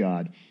faithful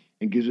God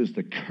and gives us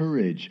the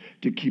courage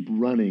to keep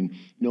running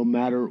no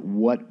matter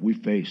what we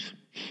face.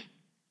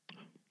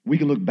 We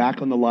can look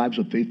back on the lives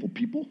of faithful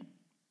people,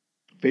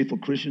 faithful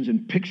Christians,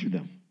 and picture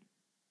them.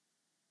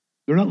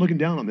 They're not looking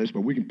down on this,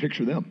 but we can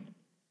picture them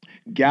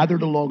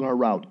gathered along our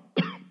route,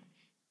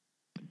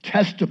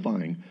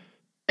 testifying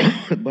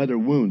by their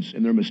wounds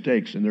and their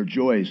mistakes and their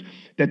joys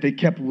that they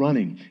kept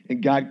running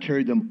and God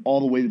carried them all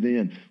the way to the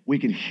end. We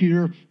can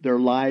hear their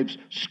lives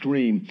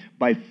scream,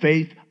 by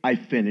faith I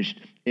finished,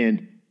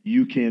 and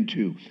you can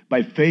too.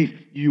 By faith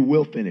you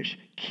will finish.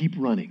 Keep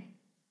running.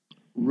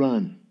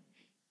 Run.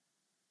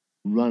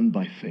 Run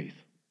by faith.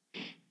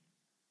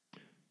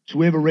 So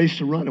we have a race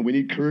to run, and we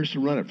need courage to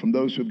run it from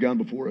those who have gone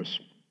before us.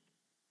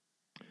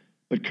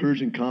 But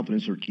courage and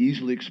confidence are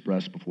easily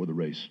expressed before the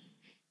race,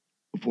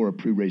 before a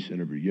pre-race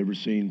interview. You ever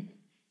seen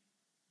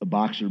a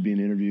boxer being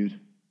interviewed?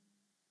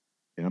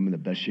 And I'm in the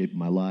best shape of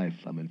my life.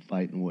 I'm in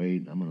fighting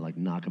weight. I'm going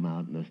to knock him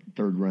out in the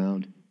 3rd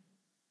round.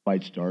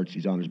 Fight starts.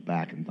 He's on his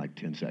back in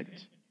 10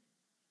 seconds.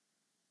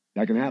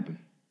 That can happen.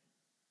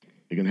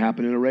 It can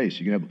happen in a race.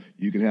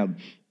 You can have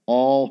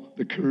all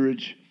the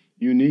courage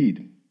you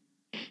need.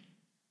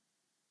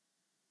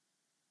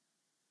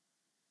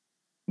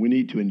 We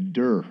need to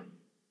endure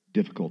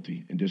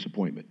difficulty and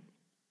disappointment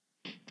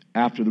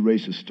after the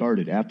race has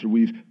started, after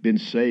we've been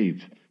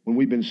saved. When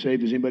we've been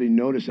saved, does anybody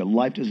notice that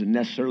life doesn't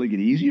necessarily get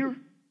easier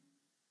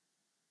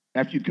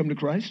after you've come to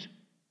Christ?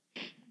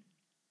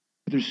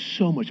 But there's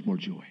so much more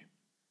joy.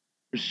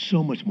 There's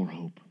so much more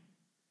hope.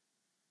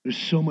 There's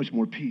so much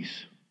more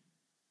peace.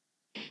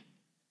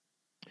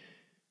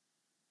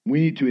 We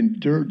need to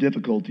endure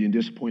difficulty and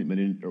disappointment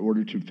in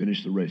order to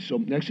finish the race. So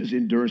next is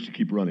endurance to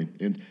keep running.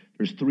 And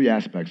there's three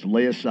aspects.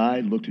 Lay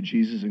aside, look to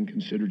Jesus, and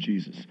consider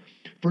Jesus.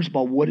 First of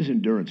all, what is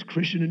endurance?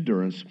 Christian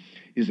endurance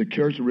is a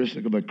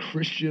characteristic of a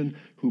Christian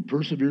who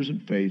perseveres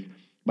in faith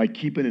by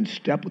keeping in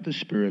step with the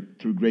Spirit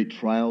through great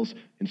trials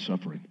and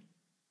suffering.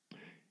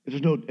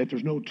 If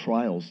there's no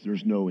trials,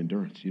 there's no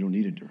endurance. You don't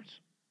need endurance.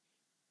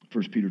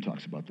 1 Peter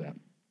talks about that.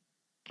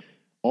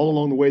 All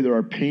along the way, there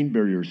are pain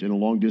barriers in a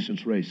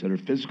long-distance race that are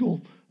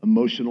physical,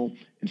 emotional,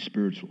 and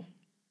spiritual.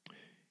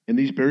 And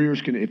these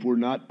barriers can, if we're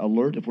not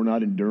alert, if we're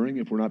not enduring,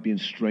 if we're not being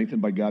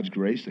strengthened by God's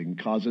grace, they can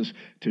cause us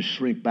to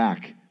shrink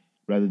back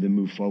rather than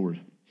move forward.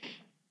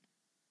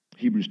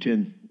 Hebrews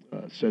 10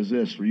 says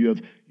this, for you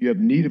have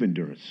need of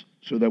endurance,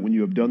 so that when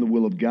you have done the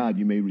will of God,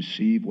 you may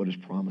receive what is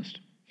promised.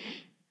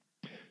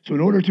 So in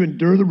order to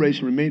endure the race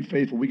and remain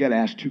faithful, we got to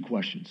ask two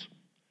questions.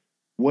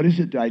 What is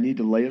it that I need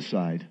to lay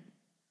aside?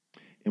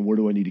 And where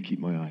do I need to keep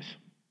my eyes?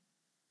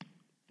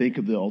 Think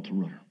of the ultra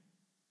runner.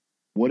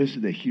 What is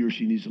it that he or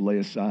she needs to lay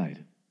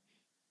aside?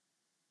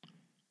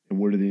 And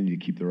where do they need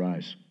to keep their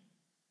eyes?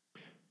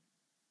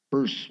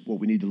 First, what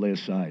we need to lay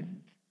aside.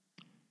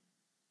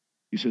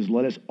 He says,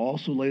 let us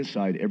also lay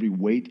aside every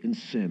weight and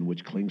sin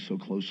which clings so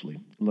closely,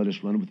 and let us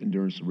run with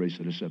endurance the race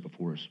that is set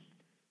before us.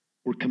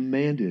 We're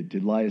commanded to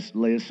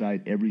lay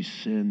aside every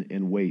sin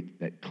and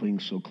weight that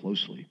clings so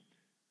closely.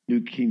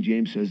 New King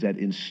James says that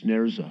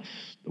ensnares us,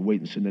 the weight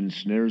and sin that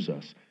ensnares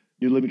us.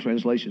 New Living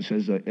Translation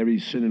says that every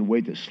sin and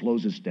weight that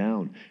slows us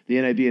down. The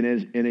NIV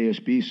and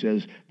NASB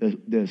says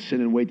the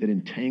sin and weight that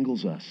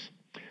entangles us.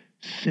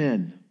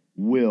 Sin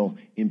will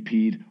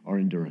impede our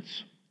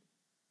endurance.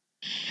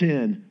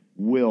 Sin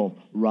will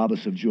rob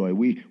us of joy.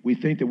 We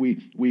think that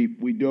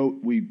we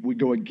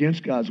go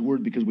against God's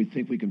word because we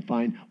think we can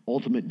find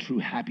ultimate and true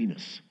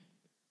happiness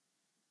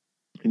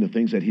in the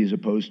things that he is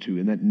opposed to,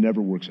 and that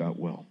never works out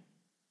well.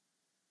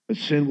 But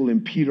sin will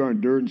impede our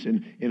endurance,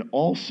 and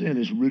all sin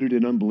is rooted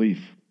in unbelief.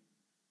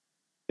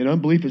 And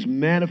unbelief is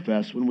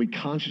manifest when we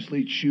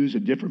consciously choose a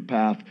different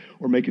path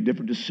or make a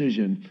different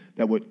decision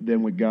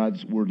than what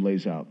God's word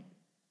lays out.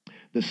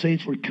 The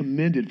saints were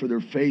commended for their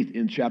faith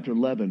in chapter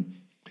 11,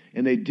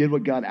 and they did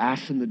what God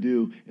asked them to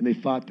do, and they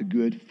fought the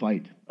good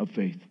fight of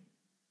faith.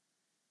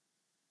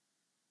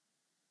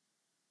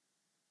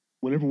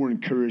 Whenever we're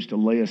encouraged to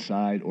lay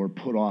aside or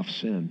put off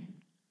sin,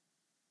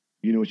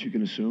 you know what you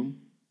can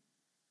assume?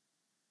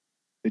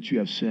 That you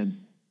have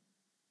sin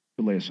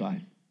to lay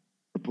aside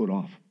or put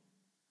off.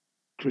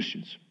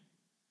 Christians,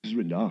 this is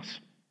written to us.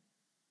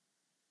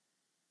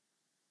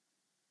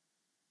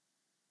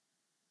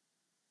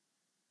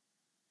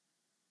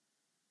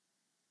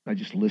 I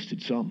just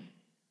listed some.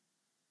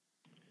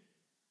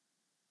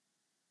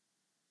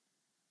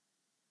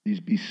 These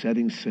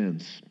besetting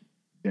sins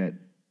that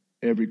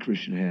every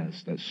Christian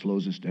has that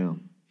slows us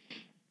down.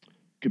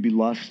 Could be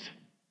lust,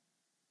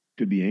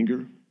 could be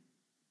anger,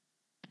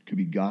 could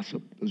be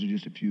gossip. Those are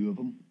just a few of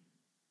them.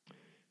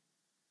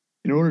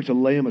 In order to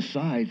lay them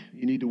aside,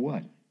 you need to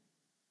what?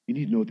 You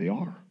need to know what they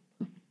are.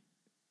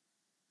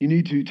 You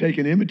need to take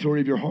an inventory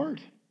of your heart.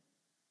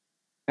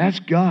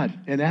 Ask God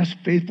and ask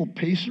faithful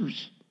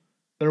pacers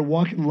that are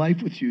walking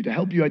life with you to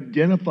help you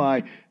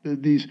identify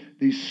these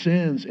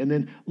sins and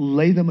then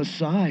lay them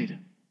aside.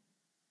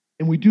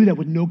 And we do that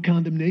with no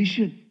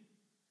condemnation.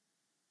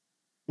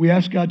 We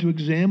ask God to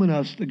examine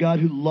us, the God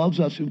who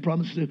loves us, who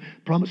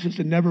promises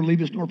to never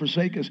leave us nor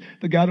forsake us,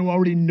 the God who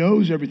already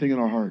knows everything in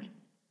our heart.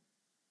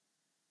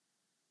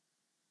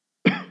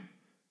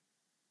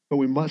 But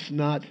we must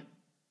not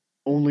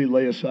only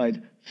lay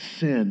aside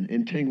sin,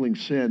 entangling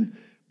sin,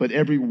 but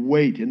every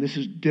weight, and this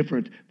is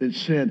different than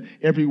sin,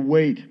 every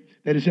weight,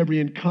 that is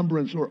every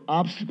encumbrance or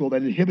obstacle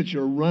that inhibits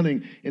your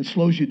running and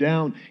slows you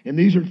down. And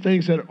these are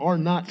things that are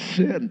not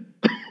sin.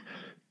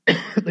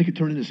 They could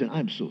turn into sin.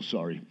 I'm so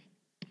sorry.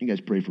 You guys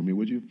pray for me,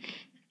 would you?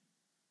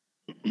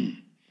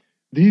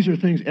 These are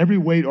things, every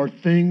weight are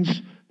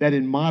things that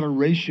in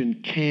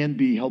moderation can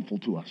be helpful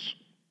to us.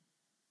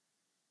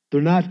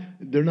 They're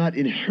not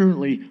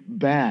inherently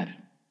bad.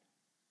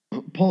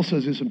 Paul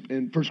says this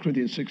in 1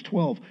 Corinthians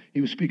 6:12. He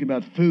was speaking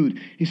about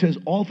food. He says,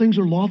 all things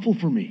are lawful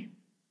for me,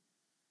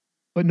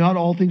 but not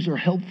all things are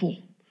helpful.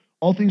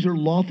 All things are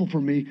lawful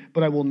for me,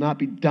 but I will not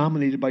be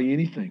dominated by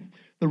anything.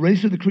 The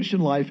race of the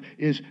Christian life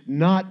is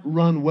not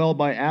run well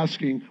by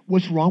asking,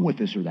 what's wrong with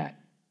this or that?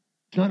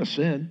 It's not a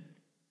sin.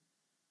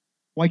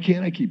 Why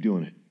can't I keep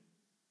doing it?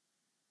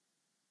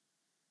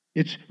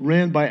 It's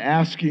ran by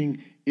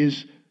asking,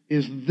 is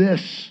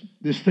this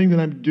thing that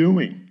I'm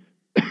doing,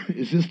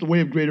 is this the way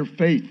of greater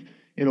faith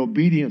and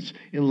obedience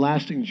and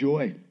lasting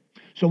joy?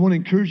 So I want to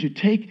encourage you,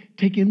 take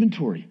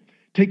inventory.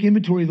 Take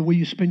inventory of the way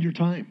you spend your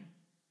time.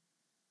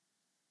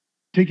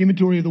 Take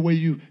inventory of the way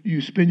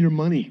you spend your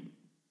money.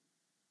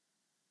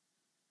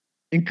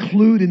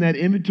 Include in that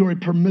inventory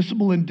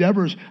permissible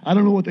endeavors. I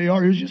don't know what they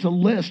are. Here's just a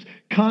list.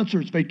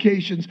 Concerts,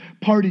 vacations,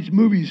 parties,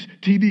 movies,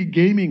 TV,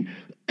 gaming,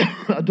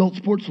 adult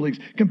sports leagues,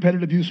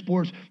 competitive youth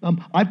sports.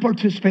 I've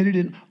participated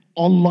in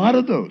a lot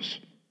of those,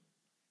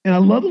 and I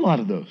love a lot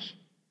of those.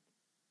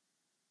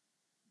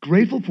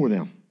 Grateful for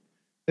them.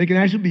 They can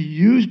actually be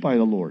used by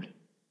the Lord.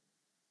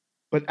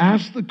 But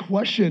ask the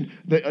question,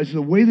 is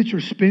the way that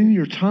you're spending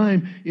your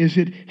time, is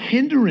it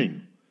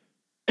hindering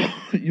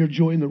your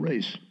joy in the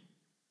race?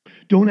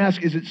 Don't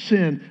ask, is it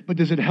sin, but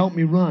does it help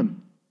me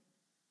run?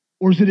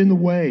 Or is it in the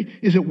way?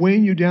 Is it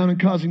weighing you down and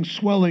causing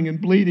swelling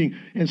and bleeding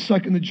and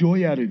sucking the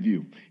joy out of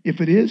you? If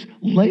it is,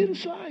 lay it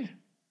aside.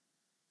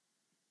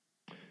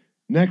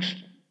 Next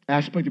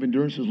aspect of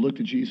endurance is look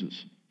to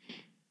Jesus.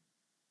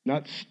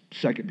 Not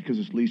second because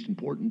it's least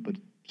important, but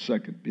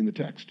second in the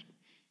text.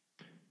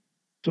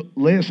 So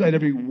lay aside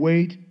every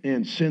weight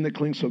and sin that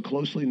clings so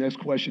closely. Next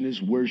question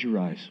is, where's your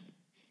eyes?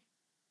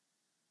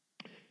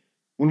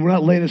 When we're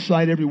not laying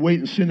aside every weight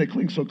and sin that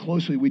clings so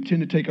closely, we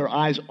tend to take our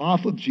eyes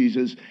off of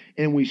Jesus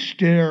and we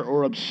stare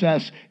or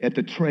obsess at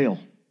the trail.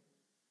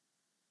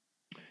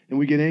 And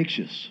we get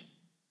anxious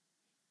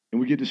and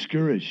we get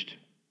discouraged.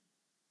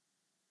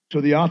 So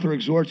the author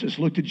exhorts us,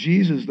 look to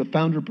Jesus, the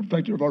founder and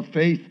perfecter of our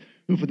faith,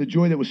 who for the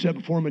joy that was set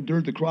before him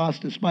endured the cross,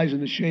 despising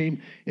the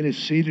shame, and is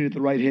seated at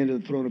the right hand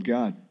of the throne of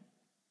God.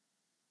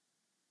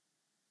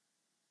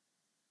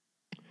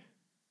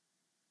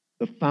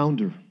 The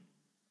founder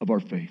of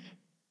our faith.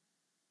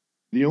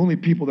 The only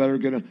people that are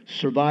going to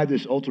survive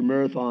this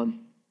ultramarathon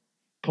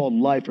called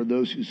life are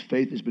those whose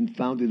faith has been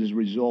founded as a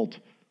result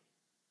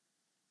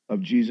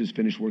of Jesus'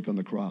 finished work on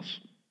the cross.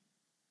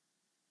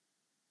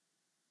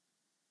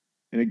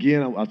 And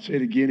again, I'll say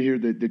it again here,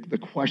 the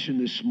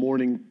question this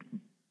morning,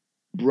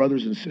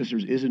 brothers and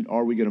sisters, isn't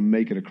are we going to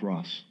make it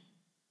across?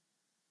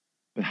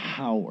 But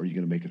how are you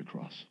going to make it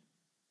across?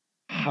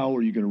 How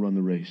are you going to run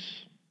the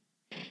race?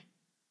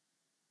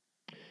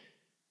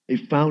 A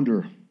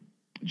founder,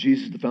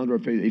 Jesus, the founder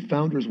of faith, a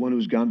founder is one who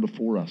has gone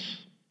before us.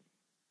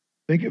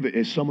 Think of it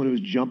as someone who has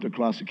jumped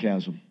across a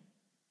chasm.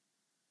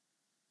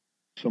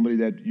 Somebody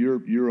that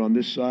you're on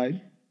this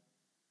side,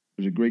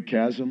 there's a great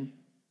chasm,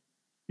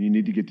 and you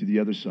need to get to the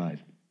other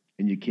side,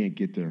 and you can't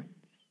get there.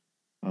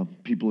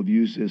 People have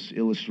used this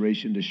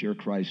illustration to share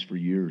Christ for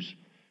years,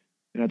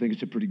 and I think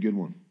it's a pretty good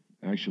one,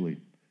 actually,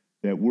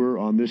 that we're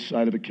on this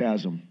side of a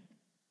chasm,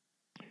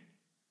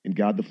 and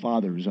God the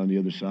Father is on the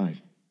other side.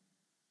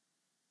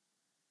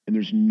 And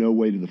there's no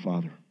way to the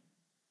Father.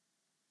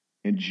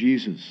 And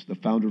Jesus, the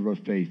founder of our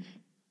faith,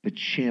 the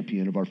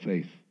champion of our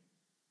faith,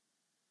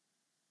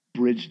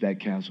 bridged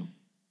that chasm.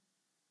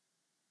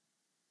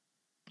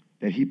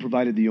 That he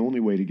provided the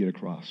only way to get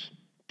across.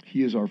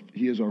 He is our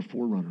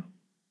forerunner.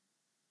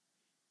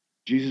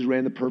 Jesus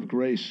ran the perfect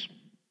race,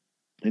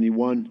 and he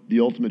won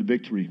the ultimate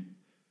victory,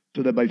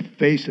 so that by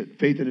faith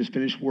in his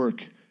finished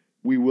work,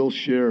 we will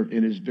share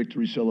in his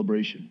victory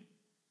celebration.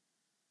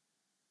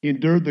 He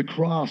endured the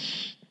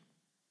cross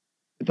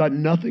and thought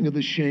nothing of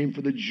the shame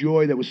for the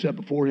joy that was set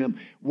before him.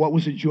 What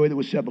was the joy that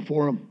was set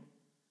before him?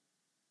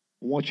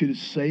 I want you to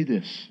say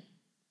this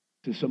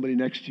to somebody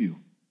next to you.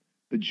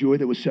 The joy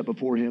that was set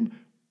before him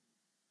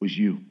was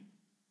you.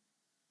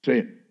 Say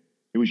it.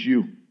 It was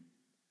you.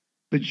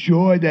 The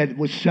joy that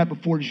was set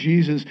before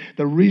Jesus,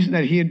 the reason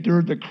that he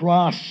endured the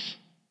cross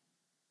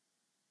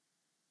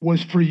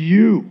was for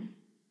you,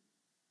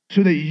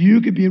 so that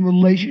you could be in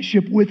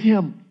relationship with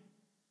him.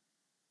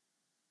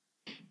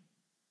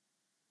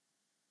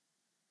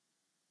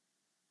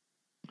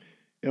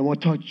 And I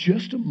want to talk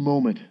just a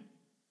moment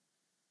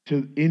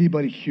to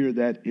anybody here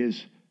that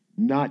is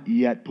not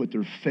yet put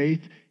their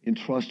faith and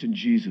trust in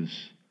Jesus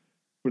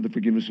for the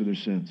forgiveness of their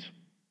sins.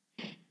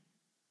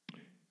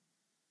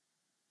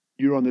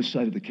 You're on this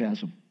side of the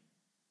chasm.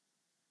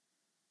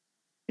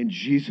 And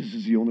Jesus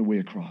is the only way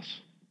across.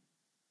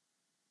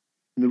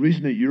 And the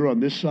reason that you're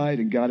on this side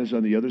and God is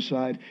on the other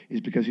side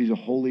is because he's a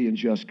holy and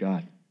just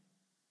God.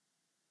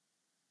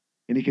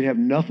 And he can have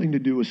nothing to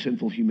do with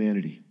sinful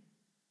humanity.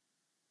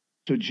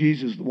 So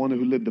Jesus, the one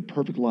who lived the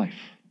perfect life,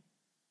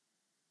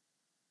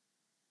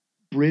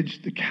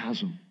 bridged the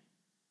chasm.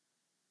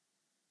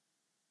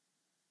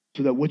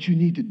 So that what you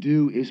need to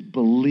do is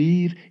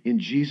believe in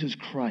Jesus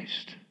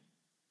Christ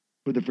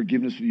for the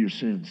forgiveness of your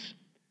sins,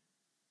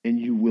 and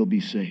you will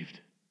be saved.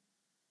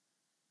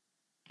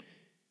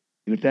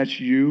 And if that's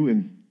you,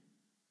 and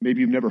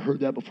maybe you've never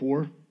heard that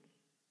before,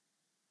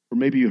 or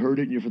maybe you heard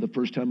it and you're for the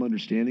first time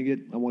understanding it,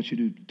 I want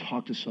you to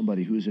talk to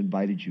somebody who has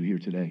invited you here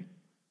today.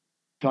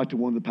 Talk to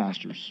one of the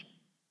pastors.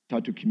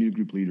 Talk to a community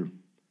group leader.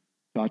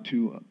 Talk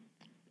to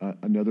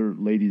another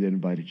lady that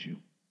invited you.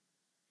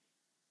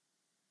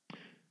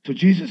 So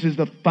Jesus is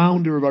the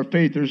founder of our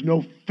faith. There's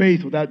no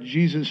faith without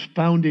Jesus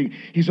founding.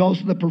 He's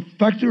also the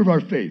perfecter of our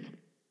faith.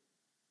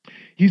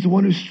 He's the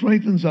one who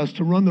strengthens us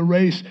to run the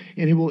race,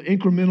 and he will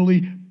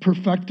incrementally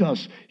perfect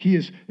us.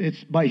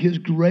 It's by his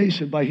grace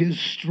and by his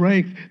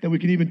strength that we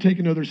can even take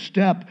another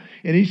step.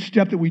 And each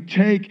step that we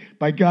take,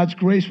 by God's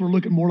grace, we're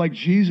looking more like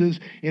Jesus.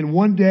 And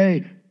one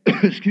day,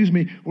 we're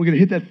going to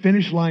hit that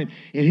finish line,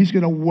 and he's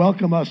going to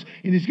welcome us,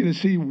 and he's going to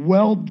say,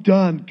 well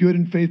done, good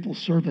and faithful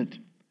servant.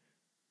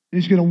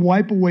 And he's going to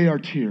wipe away our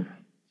tear.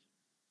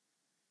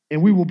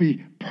 And we will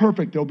be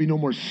perfect. There'll be no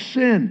more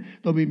sin.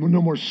 There'll be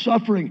no more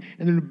suffering.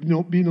 And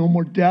there'll be no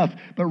more death.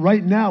 But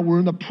right now, we're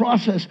in the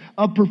process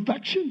of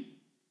perfection.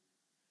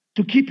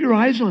 So keep your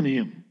eyes on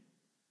him,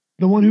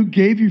 the one who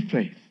gave you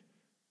faith,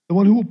 the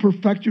one who will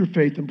perfect your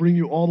faith and bring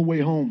you all the way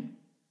home.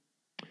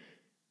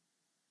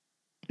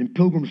 In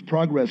Pilgrim's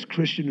Progress,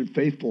 Christian and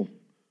faithful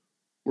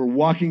were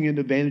walking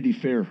into Vanity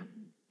Fair,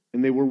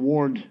 and they were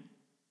warned.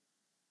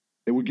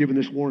 They were given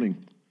this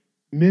warning.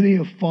 Many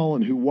have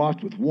fallen who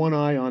walked with one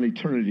eye on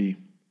eternity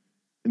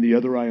and the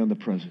other eye on the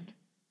present.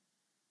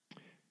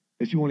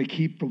 If you want to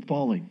keep from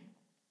falling,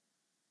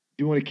 if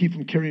you want to keep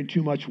from carrying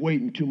too much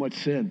weight and too much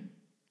sin,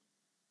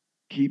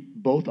 keep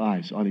both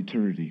eyes on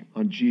eternity,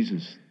 on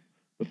Jesus,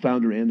 the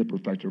founder and the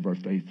perfecter of our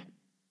faith.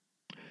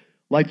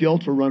 Like the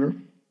ultra runner,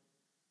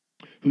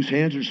 whose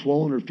hands are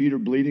swollen or feet are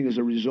bleeding as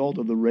a result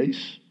of the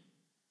race,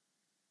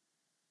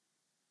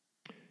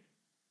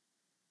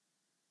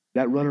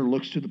 that runner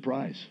looks to the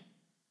prize.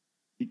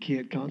 He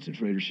can't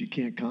concentrate, or she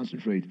can't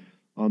concentrate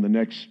on the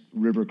next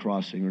river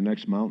crossing or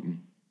next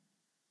mountain.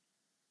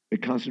 They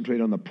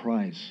concentrate on the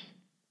prize.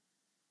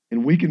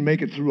 And we can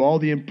make it through all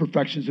the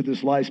imperfections of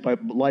this life by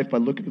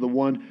looking to the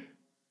one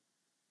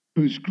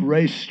whose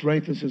grace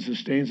strengthens and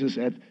sustains us,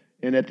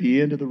 and at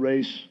the end of the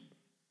race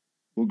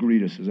will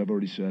greet us, as I've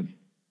already said.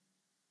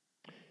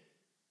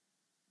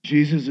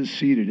 Jesus is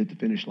seated at the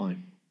finish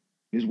line.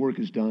 His work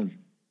is done.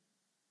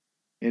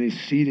 And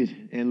he's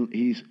seated, and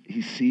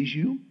he sees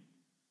you.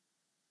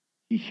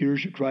 He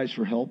hears your cries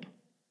for help.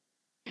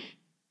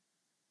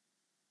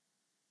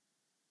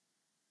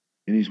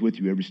 And he's with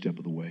you every step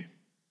of the way.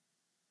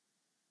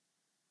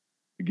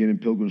 Again, in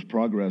Pilgrim's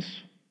Progress,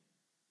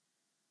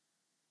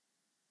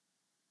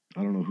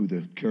 I don't know who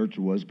the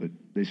character was, but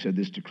they said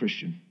this to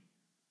Christian.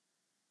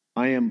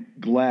 I am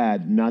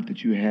glad not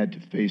that you had to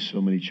face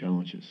so many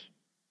challenges,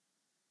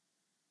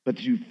 but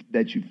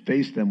that you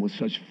faced them with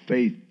such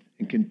faith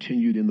and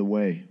continued in the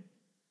way.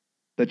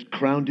 That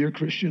crown, dear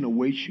Christian,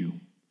 awaits you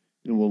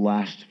and will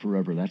last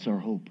forever. That's our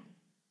hope.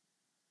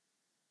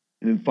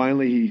 And then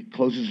finally, he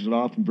closes it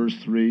off in verse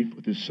 3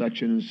 with this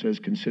section and says,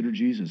 consider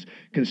Jesus.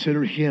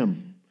 Consider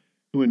him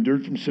who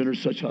endured from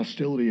sinners such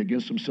hostility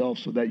against himself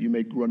so that you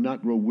may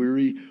not grow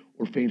weary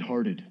or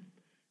faint-hearted.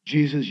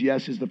 Jesus,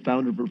 yes, is the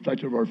founder and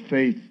perfecter of our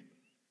faith.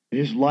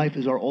 His life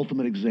is our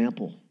ultimate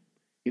example.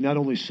 He not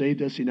only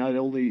saved us, he not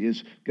only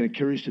is going to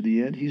carry us to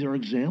the end, he's our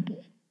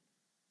example.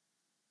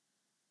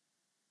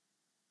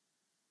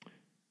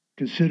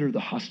 Consider the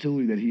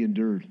hostility that he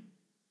endured.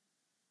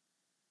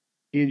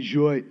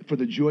 For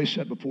the joy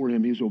set before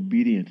him, he was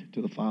obedient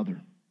to the Father.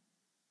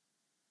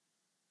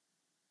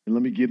 And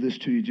let me give this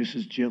to you just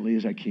as gently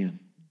as I can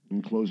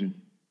in closing.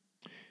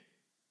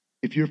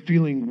 If you're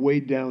feeling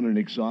weighed down and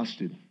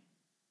exhausted,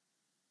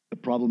 the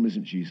problem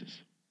isn't Jesus.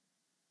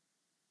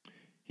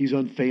 He's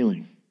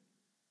unfailing.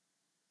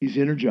 He's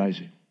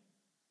energizing.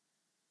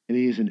 And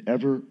he is an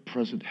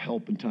ever-present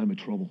help in time of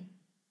trouble.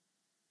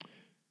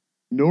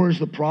 Nor is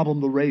the problem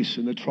the race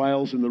and the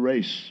trials in the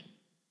race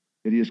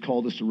that he has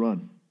called us to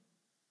run.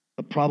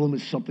 The problem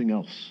is something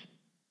else.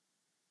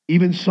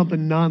 Even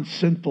something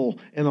non-sinful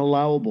and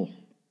allowable.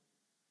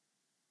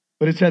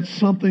 But it's that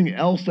something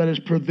else that is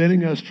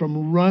preventing us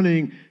from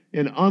running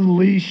an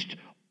unleashed,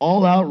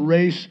 all-out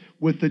race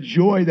with the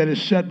joy that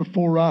is set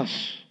before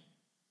us.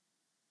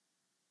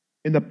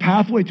 And the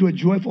pathway to a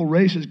joyful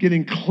race is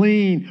getting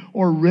clean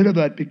or rid of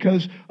it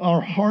because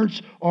our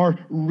hearts are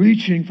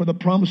reaching for the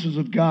promises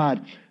of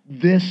God.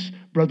 This,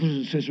 brothers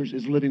and sisters,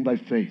 is living by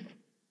faith.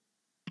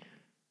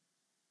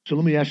 So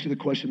let me ask you the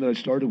question that I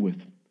started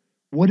with.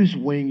 What is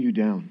weighing you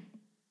down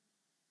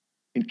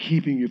and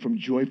keeping you from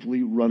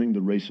joyfully running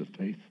the race of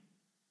faith?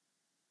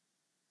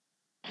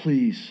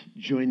 Please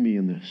join me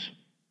in this.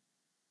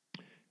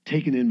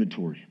 Take an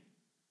inventory.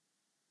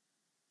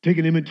 Take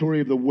an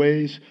inventory of the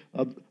ways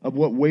of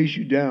what weighs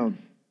you down.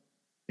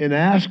 And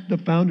ask the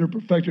founder and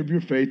perfecter of your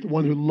faith, the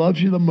one who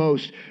loves you the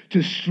most,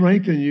 to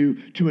strengthen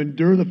you to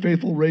endure the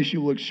faithful race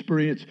you will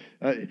experience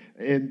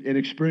and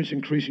experience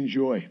increasing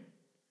joy,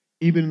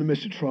 even in the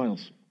midst of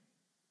trials.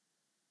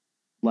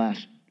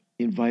 Last,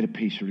 invite a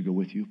pacer to go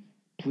with you,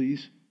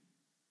 please.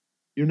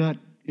 You're not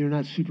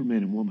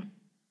Superman and woman.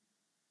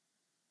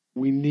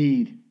 We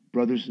need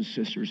brothers and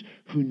sisters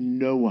who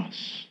know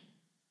us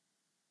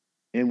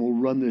and will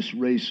run this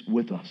race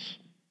with us.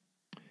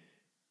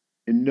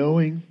 And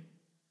knowing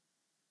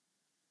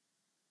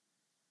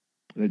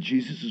that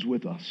Jesus is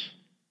with us,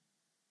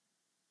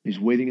 he's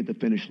waiting at the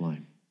finish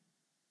line,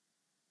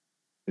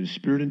 that his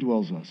Spirit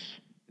indwells us,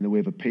 and that we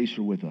have a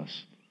pacer with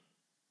us,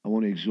 I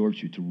want to exhort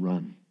you to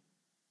run.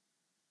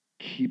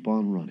 Keep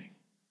on running.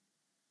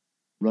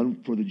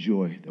 Run for the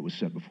joy that was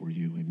set before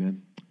you.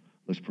 Amen.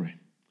 Let's pray.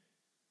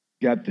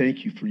 God,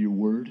 thank you for your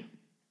word.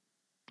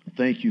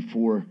 Thank you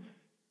for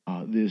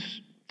this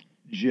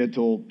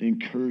gentle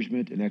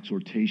encouragement and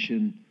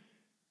exhortation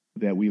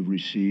that we have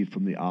received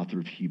from the author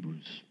of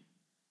Hebrews.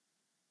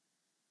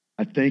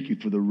 I thank you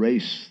for the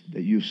race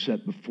that you've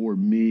set before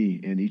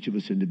me and each of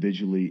us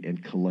individually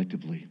and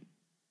collectively.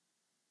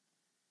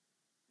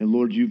 And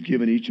Lord, you've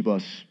given each of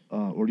us,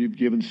 or you've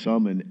given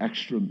some an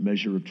extra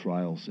measure of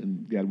trials.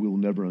 And God, we will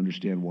never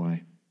understand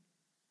why.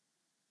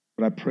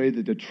 But I pray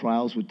that the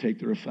trials would take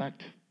their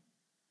effect.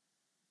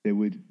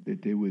 That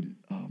they would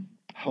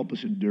help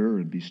us endure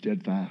and be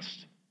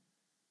steadfast.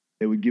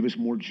 They would give us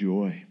more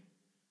joy.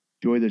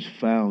 Joy that's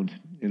found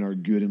in our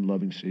good and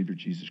loving Savior,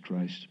 Jesus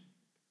Christ.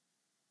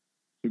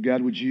 So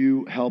God, would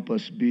you help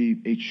us be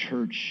a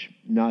church,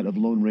 not of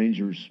lone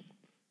rangers,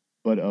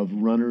 but of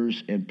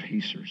runners and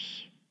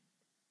pacers.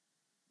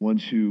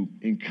 Ones who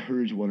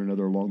encourage one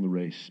another along the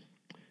race.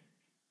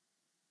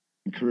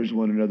 Encourage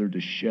one another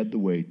to shed the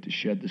weight, to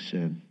shed the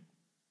sin,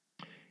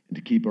 and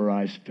to keep our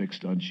eyes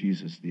fixed on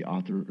Jesus, the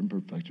author and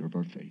perfecter of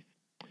our faith.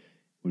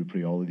 We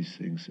pray all of these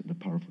things in the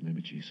powerful name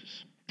of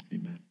Jesus.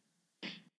 Amen.